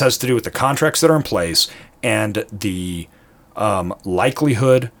 This has to do with the contracts that are in place and the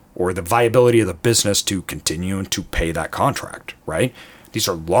likelihood or the viability of the business to continue and to pay that contract, right? These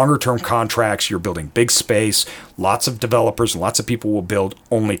are longer term contracts. You're building big space. Lots of developers and lots of people will build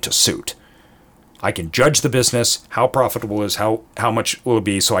only to suit. I can judge the business, how profitable it is, how much will it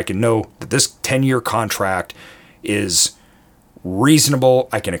be, so I can know that this 10-year contract is reasonable,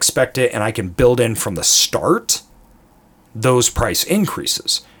 I can expect it, and I can build in from the start those price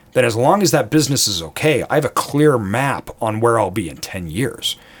increases. Then as long as that business is okay, I have a clear map on where I'll be in 10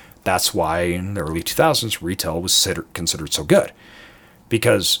 years. That's why in the early 2000s, retail was considered so good,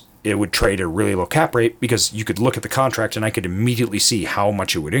 because it would trade at a really low cap rate because you could look at the contract and I could immediately see how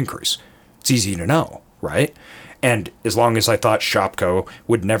much it would increase. It's easy to know, right? And as long as I thought Shopko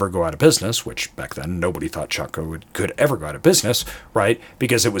would never go out of business, which back then nobody thought Shopko could ever go out of business, right?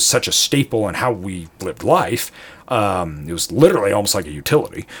 Because it was such a staple in how we lived life. It was literally almost like a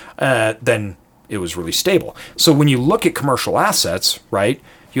utility. Then it was really stable. So when you look at commercial assets, right,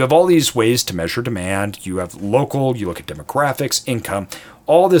 you have all these ways to measure demand. You have local, you look at demographics, income.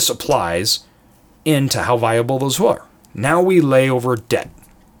 All this applies into how viable those were. Now we lay over debt.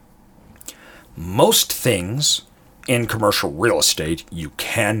 Most things in commercial real estate you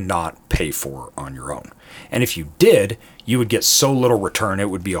cannot pay for on your own. And if you did, you would get so little return, it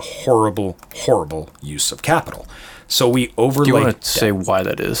would be a horrible, horrible use of capital. So we overlay. Do you want to say why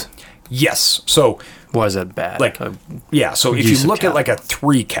that is? Yes. So why is that bad? So if you look at like a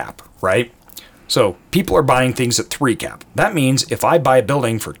 3 cap, right? So people are buying things at 3 cap. That means if I buy a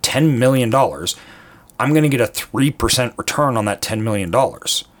building for $10 million, I'm going to get a 3% return on that $10 million.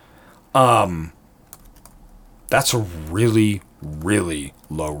 That's a really, really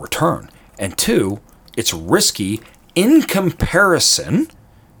low return. And 2, it's risky in comparison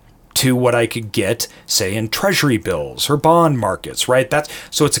to what I could get, say, in treasury bills or bond markets, right?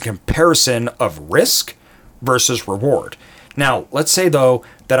 So it's a comparison of risk versus reward. Now, let's say, though,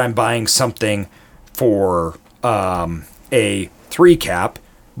 that I'm buying something for a 3 cap,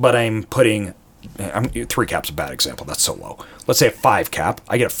 but I'm putting... 3 cap's a bad example. That's so low. Let's say a 5 cap.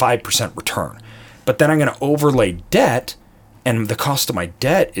 I get a 5% return. But then I'm going to overlay debt, and the cost of my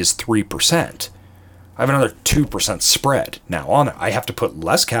debt is 3%. I have another 2% spread now on it. I have to put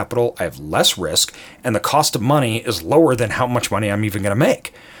less capital, I have less risk, and the cost of money is lower than how much money I'm even going to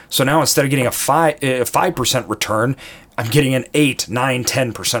make. So now instead of getting a 5% return, I'm getting an 8, 9,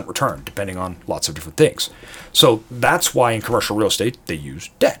 10% return, depending on lots of different things. So that's why in commercial real estate, they use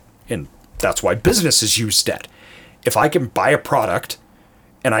debt. And that's why businesses use debt. If I can buy a product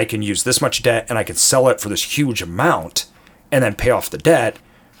and I can use this much debt and I can sell it for this huge amount and then pay off the debt,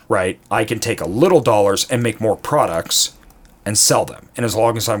 right? I can take a little dollars and make more products and sell them. And as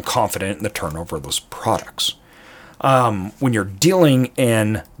long as I'm confident in the turnover of those products. When you're dealing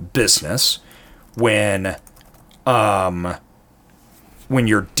in business, when when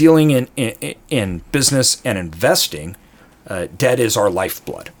you're dealing in business and investing, debt is our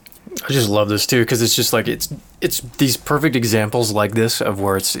lifeblood. I just love this too, because it's just like it's these perfect examples like this of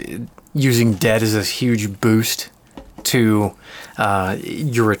where it's using debt as this huge boost to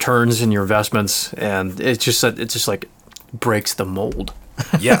your returns and your investments, and it's just like breaks the mold.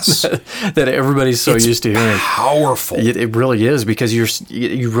 Yes, that everybody's so used to hearing. Powerful. It really is, because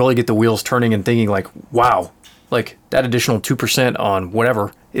you really get the wheels turning and thinking like, wow, like that additional 2% on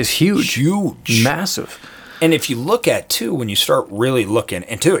whatever is huge, massive. And if you look at, too, when you start really looking,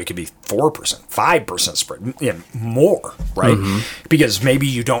 and too, it could be 4%, 5% spread, more, right? Mm-hmm. Because maybe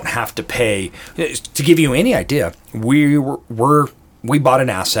you don't have to pay. To give you any idea, we bought an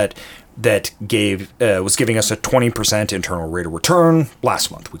asset that was giving us a 20% internal rate of return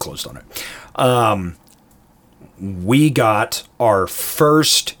last month. We closed on it. We got our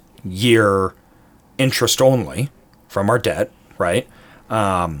first year interest only from our debt, right?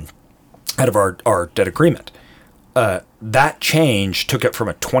 Out of our debt agreement. That change took it from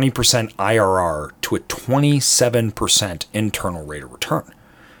a 20% IRR to a 27% internal rate of return.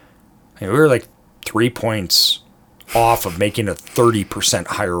 We were like 3 points off of making a 30%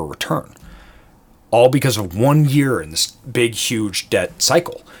 higher return, all because of 1 year in this big, huge debt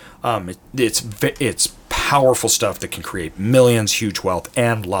cycle. It's powerful stuff that can create millions, huge wealth,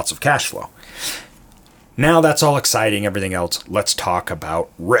 and lots of cash flow. Now that's all exciting, everything else. Let's talk about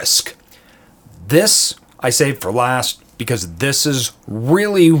risk. This I saved for last because this is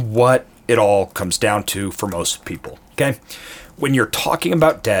really what it all comes down to for most people, okay? When you're talking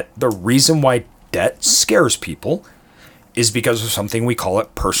about debt, the reason why debt scares people is because of something we call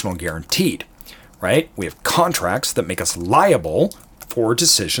it personal guaranteed, right? We have contracts that make us liable for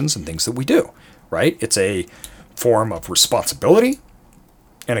decisions and things that we do, right? It's a form of responsibility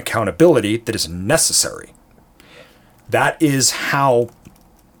and accountability that is necessary. That is how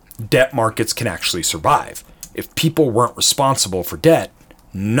debt markets can actually survive. If people weren't responsible for debt,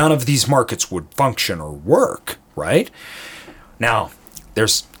 none of these markets would function or work, right? Now,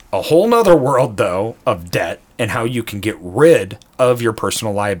 there's a whole nother world, though, of debt and how you can get rid of your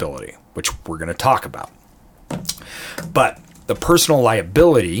personal liability, which we're going to talk about. But the personal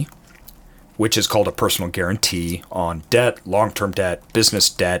liability, which is called a personal guarantee on debt, long-term debt, business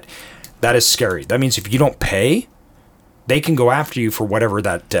debt, that is scary. That means if you don't pay, they can go after you for whatever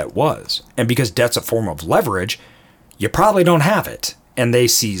that debt was. And because debt's a form of leverage, you probably don't have it. And they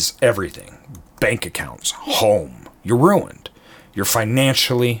seize everything. Bank accounts, home. You're ruined. You're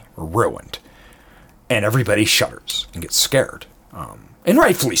financially ruined. And everybody shudders and gets scared. And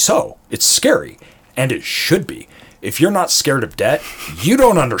rightfully so. It's scary. And it should be. If you're not scared of debt, you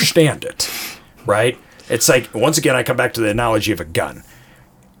don't understand it. Right? It's like, once again, I come back to the analogy of a gun.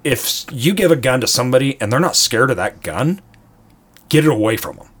 If you give a gun to somebody and they're not scared of that gun, get it away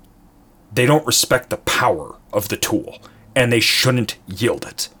from them. They don't respect the power of the tool, and they shouldn't yield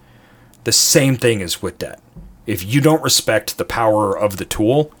it. The same thing is with debt. If you don't respect the power of the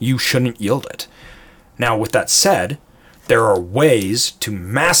tool, you shouldn't yield it. Now, with that said, there are ways to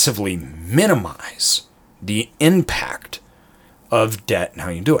massively minimize the impact of debt and how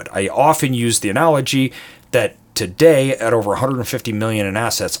you do it. I often use the analogy that today, at over 150 million in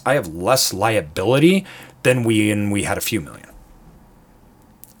assets, I have less liability than when we had a few million.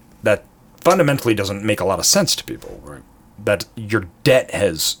 That fundamentally doesn't make a lot of sense to people, right? That your debt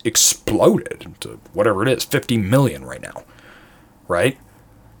has exploded to whatever it is, 50 million right now, right?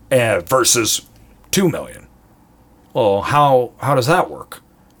 Versus 2 million. Well, how does that work?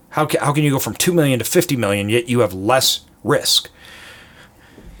 How can you go from 2 million to 50 million, yet you have less risk?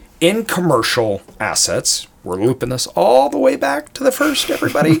 In commercial assets, we're looping this all the way back to the first,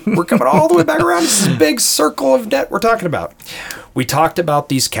 everybody. We're coming all the way back around. This is a big circle of debt we're talking about. We talked about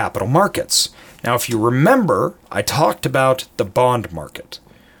these capital markets. Now, if you remember, I talked about the bond market.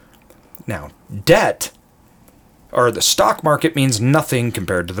 Now, debt, or the stock market, means nothing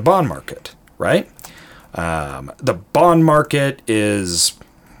compared to the bond market, right? The bond market is,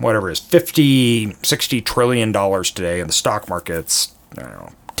 whatever it is, $50, $60 trillion today, and the stock market's, I don't know,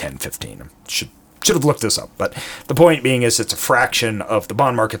 10, 15. Should have looked this up, but the point being is it's a fraction of the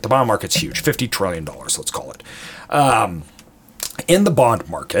bond market. The bond market's huge, $50 trillion, let's call it. In the bond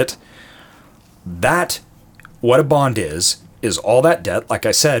market, what a bond is all that debt, like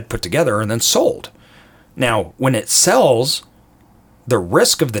I said, put together and then sold. Now, when it sells, the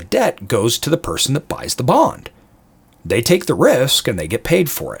risk of the debt goes to the person that buys the bond. They take the risk and they get paid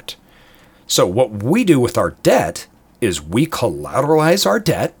for it. So what we do with our debt is we collateralize our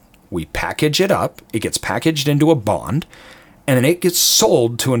debt, we package it up, it gets packaged into a bond, and then it gets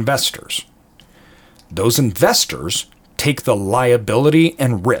sold to investors. Those investors take the liability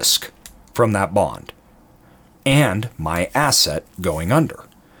and risk from that bond and my asset going under.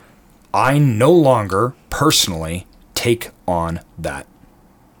 I no longer personally take on that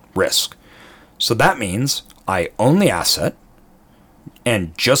risk. So that means I own the asset,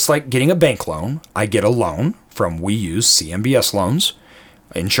 and just like getting a bank loan, I get a loan we use CMBS loans.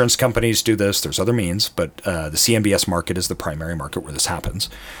 Insurance companies do this. There's other means, but the CMBS market is the primary market where this happens.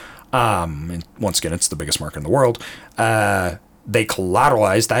 And once again, it's the biggest market in the world. They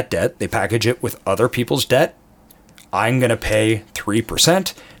collateralize that debt. They package it with other people's debt. I'm going to pay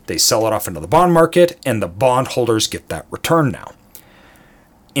 3%. They sell it off into the bond market, and the bondholders get that return now,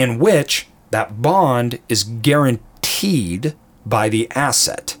 in which that bond is guaranteed by the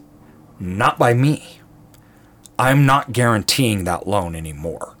asset, not by me. I'm not guaranteeing that loan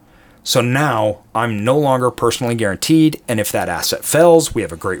anymore. So now I'm no longer personally guaranteed, and if that asset fails, we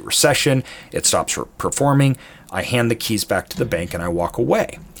have a great recession, it stops performing, I hand the keys back to the bank and I walk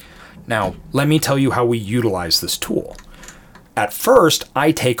away. Now, let me tell you how we utilize this tool. At first,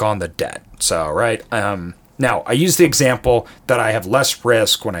 I take on the debt. So, right, now I use the example that I have less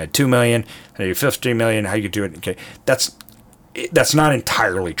risk when I had $2 million, and I do $50 million, how you do it. Okay, that's not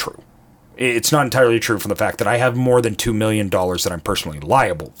entirely true. It's not entirely true from the fact that I have more than $2 million that I'm personally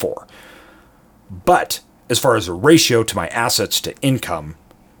liable for. But as far as a ratio to my assets to income,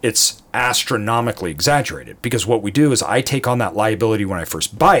 it's astronomically exaggerated, because what we do is I take on that liability when I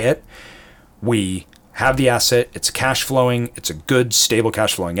first buy it. We have the asset, it's cash flowing, it's a good, stable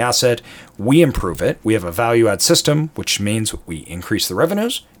cash flowing asset. We improve it. We have a value add system, which means we increase the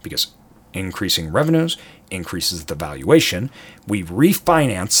revenues, because increasing revenues increases the valuation. We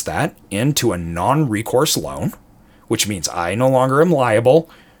refinance that into a non-recourse loan, which means I no longer am liable.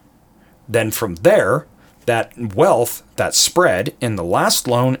 Then from there, that wealth, that spread in the last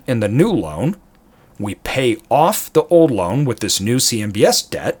loan and the new loan, we pay off the old loan with this new CMBS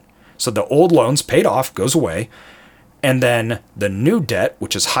debt. So the old loan's paid off, goes away. And then the new debt,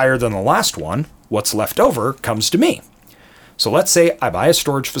 which is higher than the last one, what's left over comes to me. So let's say I buy a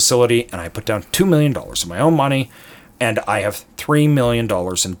storage facility and I put down $2 million of my own money, and I have $3 million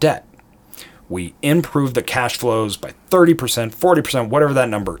in debt. We improve the cash flows by 30%, 40%, whatever that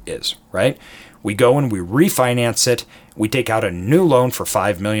number is, right? We go and we refinance it. We take out a new loan for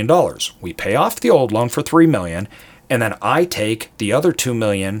 $5 million. We pay off the old loan for $3 million, and then I take the other $2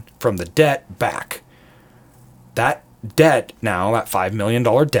 million from the debt back. That debt now, that $5 million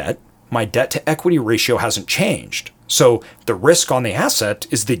debt, my debt to equity ratio hasn't changed. So the risk on the asset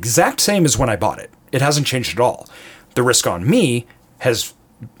is the exact same as when I bought it. It hasn't changed at all. The risk on me has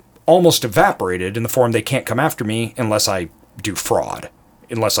almost evaporated in the form they can't come after me unless I do fraud,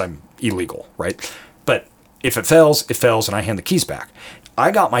 unless I'm illegal, right? But if it fails, and I hand the keys back.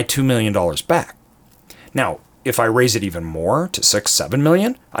 I got my $2 million back. Now, if I raise it even more to $6-7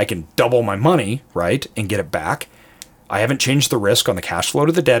 million, I can double my money, right, and get it back. I haven't changed the risk on the cash flow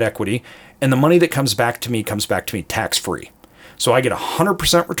to the debt equity, and the money that comes back to me tax-free. So I get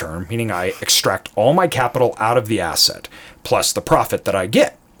 100% return, meaning I extract all my capital out of the asset, plus the profit that I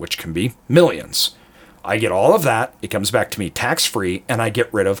get, which can be millions. I get all of that, it comes back to me tax-free, and I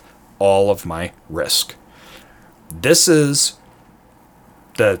get rid of all of my risk. This is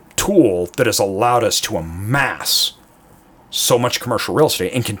the tool that has allowed us to amass so much commercial real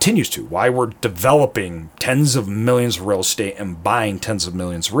estate, and continues to. Why we're developing tens of millions of real estate and buying tens of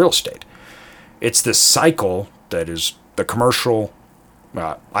millions of real estate. It's this cycle that is the commercial,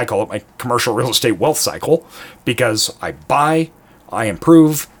 I call it my commercial real estate wealth cycle, because I buy, I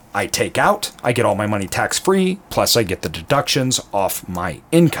improve, I take out, I get all my money tax-free, plus I get the deductions off my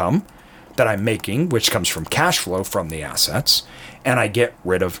income that I'm making, which comes from cash flow from the assets, and I get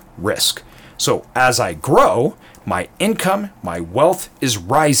rid of risk. So as I grow, my income, my wealth is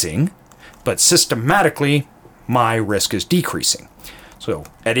rising, but systematically, my risk is decreasing. So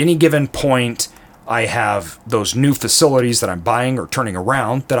at any given point, I have those new facilities that I'm buying or turning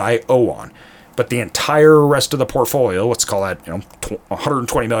around that I owe on. But the entire rest of the portfolio, let's call that,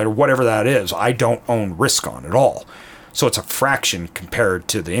 $120 million or whatever that is, I don't own risk on at all. So it's a fraction compared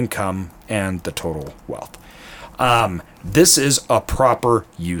to the income and the total wealth. This is a proper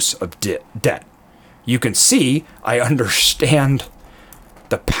use of debt. You can see I understand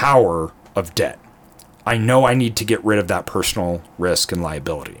the power of debt. I know I need to get rid of that personal risk and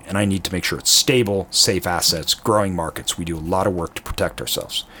liability, and I need to make sure it's stable, safe assets, growing markets. We do a lot of work to protect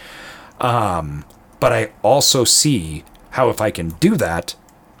ourselves. But I also see how if I can do that,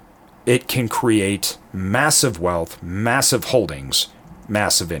 it can create massive wealth, massive holdings,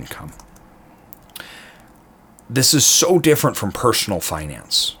 massive income. This is so different from personal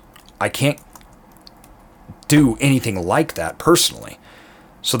finance. I can't do anything like that personally.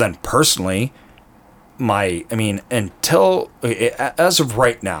 So then personally, as of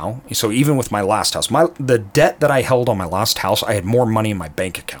right now, so even with my last house, the debt that I held on my last house, I had more money in my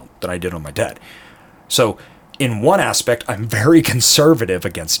bank account than I did on my debt. So in one aspect, I'm very conservative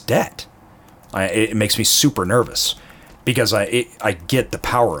against debt. It makes me super nervous because I get the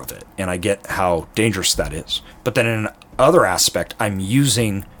power of it and I get how dangerous that is. But then in another aspect, I'm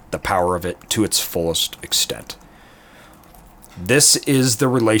using the power of it to its fullest extent. This is the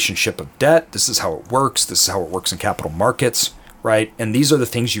relationship of debt. This is how it works. This is how it works in capital markets, right? And these are the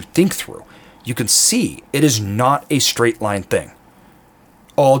things you think through. You can see it is not a straight line thing.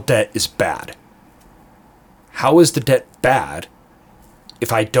 All debt is bad. How is the debt bad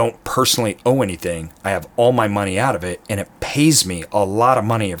if I don't personally owe anything? I have all my money out of it and it pays me a lot of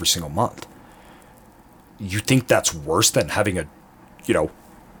money every single month. You think that's worse than having a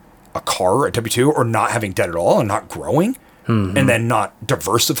car, a W-2, or not having debt at all and not growing? And then not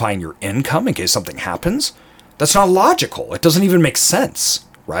diversifying your income in case something happens? That's not logical. It doesn't even make sense,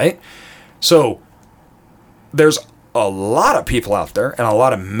 right? So there's a lot of people out there and a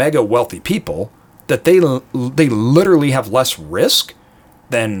lot of mega wealthy people that they literally have less risk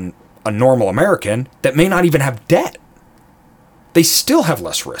than a normal American that may not even have debt. They still have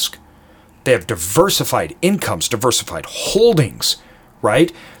less risk. They have diversified incomes, diversified holdings,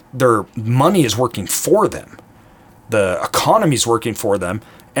 right? Their money is working for them. The economy is working for them,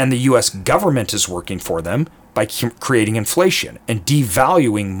 and the U.S. government is working for them by creating inflation and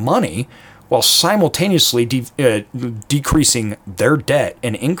devaluing money while simultaneously decreasing their debt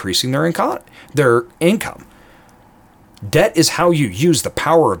and increasing their income. Debt is how you use the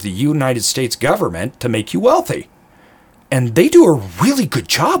power of the United States government to make you wealthy. And they do a really good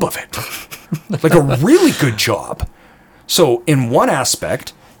job of it. Like a really good job. So in one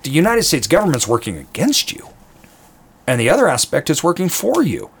aspect, the United States government's working against you. And the other aspect is working for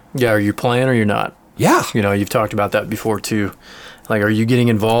you. Yeah, are you playing or you're not? Yeah. You've talked about that before too. Like, are you getting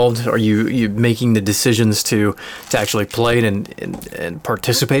involved? Are you making the decisions to actually play and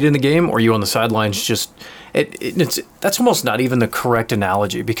participate in the game? Or are you on the sidelines just... That's almost not even the correct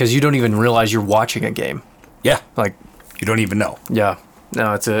analogy because you don't even realize you're watching a game. Yeah. Like... You don't even know. Yeah.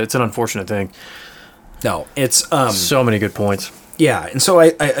 No, it's an unfortunate thing. No, it's... so many good points. Yeah, and so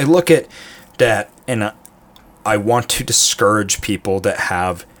I look at that and I want to discourage people that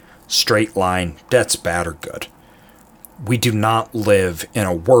have straight line debt's bad or good. We do not live in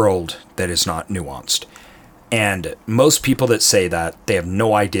a world that is not nuanced. And most people that say that, they have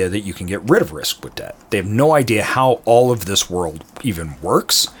no idea that you can get rid of risk with debt. They have no idea how all of this world even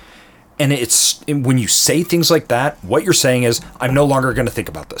works. And when you say things like that, what you're saying is, I'm no longer going to think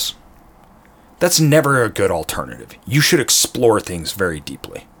about this. That's never a good alternative. You should explore things very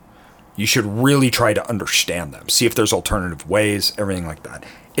deeply. You should really try to understand them. See if there's alternative ways, everything like that.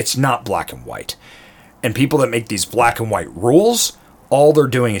 It's not black and white. And people that make these black and white rules, all they're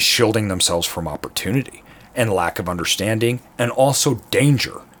doing is shielding themselves from opportunity and lack of understanding and also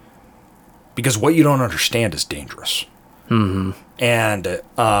danger. Because what you don't understand is dangerous. Mm-hmm. And,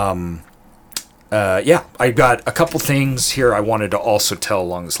 I've got a couple things here I wanted to also tell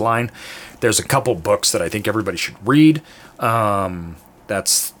along this line. There's a couple books that I think everybody should read.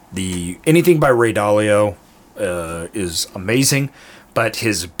 That's anything by Ray Dalio is amazing, but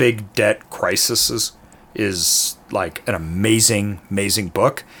his Big Debt Crisis is like an amazing, amazing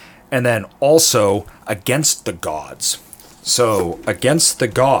book. And then also Against the Gods. So Against the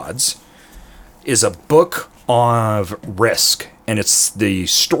Gods is a book of risk, and it's the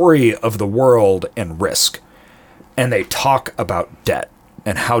story of the world and risk. And they talk about debt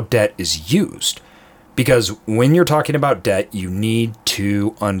and how debt is used. Because when you're talking about debt, you need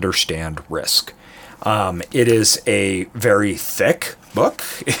to understand risk. It is a very thick book.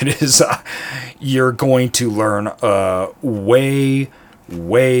 It is, you're going to learn way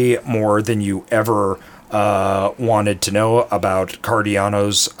more than you ever wanted to know about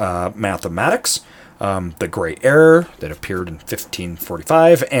Cardiano's mathematics. The Gray Error that appeared in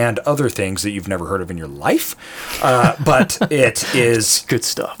 1545, and other things that you've never heard of in your life. But it is good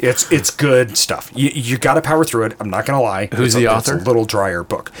stuff. It's good stuff. You got to power through it. I'm not going to lie. Who's the author? It's a little drier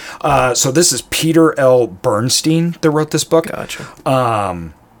book. So this is Peter L. Bernstein that wrote this book.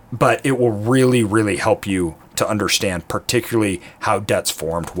 Gotcha. But it will really, really help you to understand particularly how debt's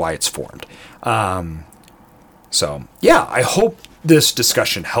formed, why it's formed. So, yeah, I hope this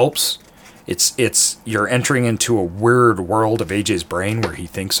discussion helps. you're entering into a weird world of AJ's brain where he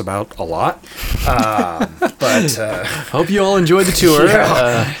thinks about a lot. But hope you all enjoyed the tour.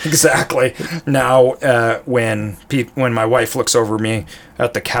 Yeah, exactly. Now, when my wife looks over me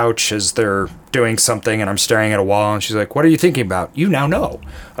at the couch as they're doing something and I'm staring at a wall and she's like, "What are you thinking about?" You now know.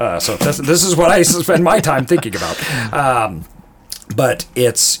 So this is what I spend my time thinking about. But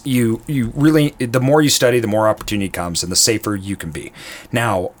it's you really, the more you study, the more opportunity comes and the safer you can be.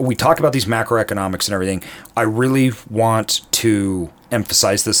 Now, we talk about these macroeconomics and everything. I really want to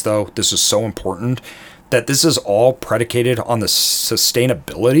emphasize this, though. This is so important, that this is all predicated on the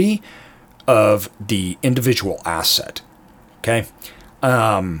sustainability of the individual asset. Okay?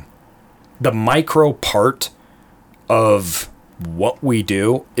 The micro part of what we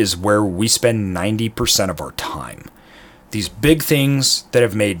do is where we spend 90% of our time. These big things that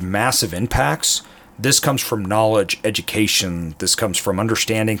have made massive impacts, this comes from knowledge, education, this comes from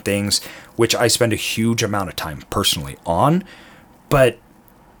understanding things, which I spend a huge amount of time personally on, but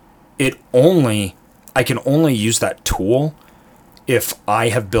I can only use that tool if I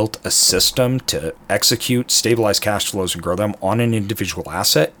have built a system to execute, stabilize cash flows, and grow them on an individual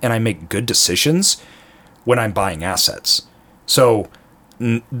asset, and I make good decisions when I'm buying assets. So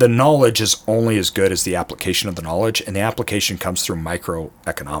the knowledge is only as good as the application of the knowledge, and the application comes through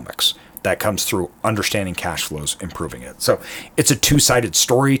microeconomics. That comes through understanding cash flows, improving it. So it's a two-sided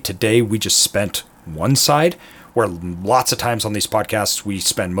story. Today, we just spent one side, where lots of times on these podcasts, we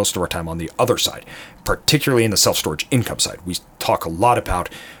spend most of our time on the other side, particularly in the self-storage income side. We talk a lot about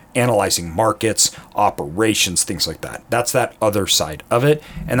analyzing markets, operations, things like that. That's that other side of it,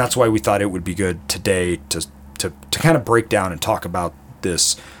 and that's why we thought it would be good today to kind of break down and talk about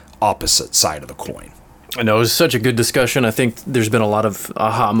this opposite side of the coin. I know it was such a good discussion. I think there's been a lot of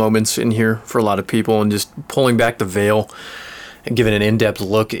aha moments in here for a lot of people, and just pulling back the veil and giving an in-depth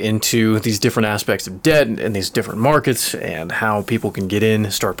look into these different aspects of debt and these different markets and how people can get in,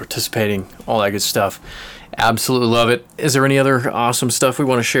 start participating, all that good stuff. Absolutely love it. Is there any other awesome stuff we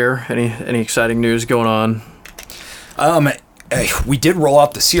want to share? Any exciting news going on? We did roll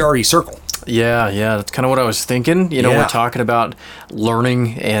out the CRE Circle. Yeah, that's kind of what I was thinking. We're talking about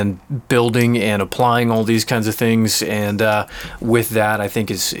learning and building and applying all these kinds of things. And with that, I think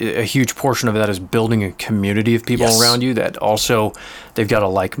is a huge portion of that is building a community of people around you that also, they've got a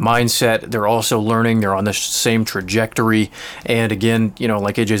like mindset. They're also learning. They're on the same trajectory. And again,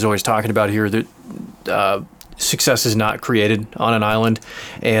 like AJ's always talking about here, that success is not created on an island,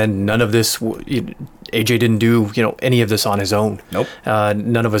 and none of this AJ didn't do any of this on his own. Nope.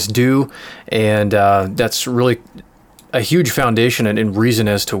 None of us do, and that's really a huge foundation and reason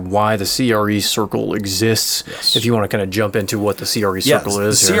as to why the CRE Circle exists. Yes. If you want to kind of jump into what the CRE Circle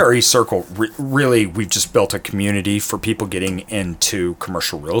is. The CRE Circle, really, we've just built a community for people getting into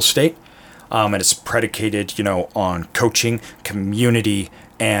commercial real estate, and it's predicated, on coaching, community,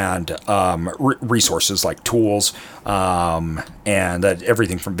 and resources like tools, and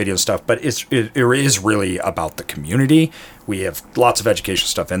everything from video stuff. But it is really about the community. We have lots of education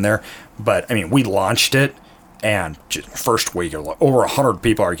stuff in there. But, we launched it, and first week, over 100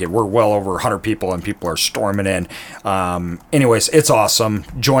 people are getting. We're well over 100 people, and people are storming in. Anyways, it's awesome.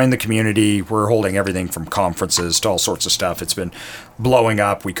 Join the community. We're holding everything from conferences to all sorts of stuff. It's been blowing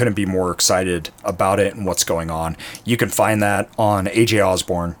up. We couldn't be more excited about it and what's going on. You can find that on AJ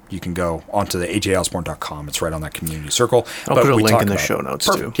Osborne. You can go onto the ajosborne.com. It's right on that community circle. I'll put a link in the show notes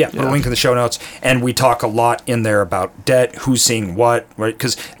too. Yeah, put a link in the show notes. And we talk a lot in there about debt, who's seeing what, right?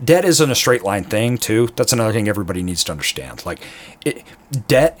 Because debt isn't a straight line thing too. That's another thing everybody needs to understand.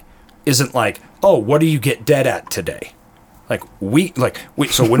 Debt isn't like, oh, what do you get debt at today?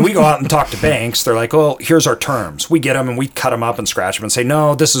 So when we go out and talk to banks, they're like, oh, here's our terms. We get them and we cut them up and scratch them and say,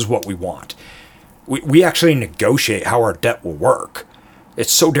 no, this is what we want. We actually negotiate how our debt will work.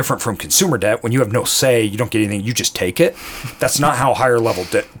 It's so different from consumer debt. When you have no say, you don't get anything, you just take it. That's not how higher level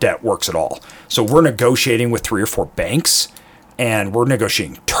debt works at all. So we're negotiating with 3 or 4 banks, and we're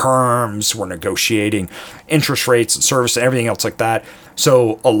negotiating terms, we're negotiating interest rates and service and everything else like that.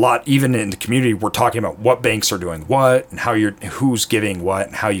 So a lot, even in the community, we're talking about what banks are doing what and who's giving what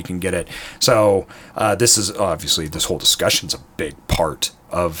and how you can get it. So this is obviously, this whole discussion's a big part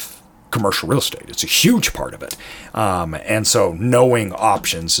of commercial real estate. It's a huge part of it. And so knowing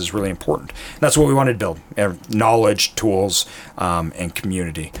options is really important. And that's what we wanted to build, knowledge, tools, and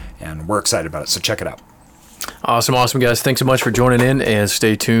community. And we're excited about it. So check it out. Awesome, guys. Thanks so much for joining in, and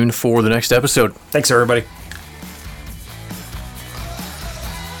stay tuned for the next episode. Thanks, everybody.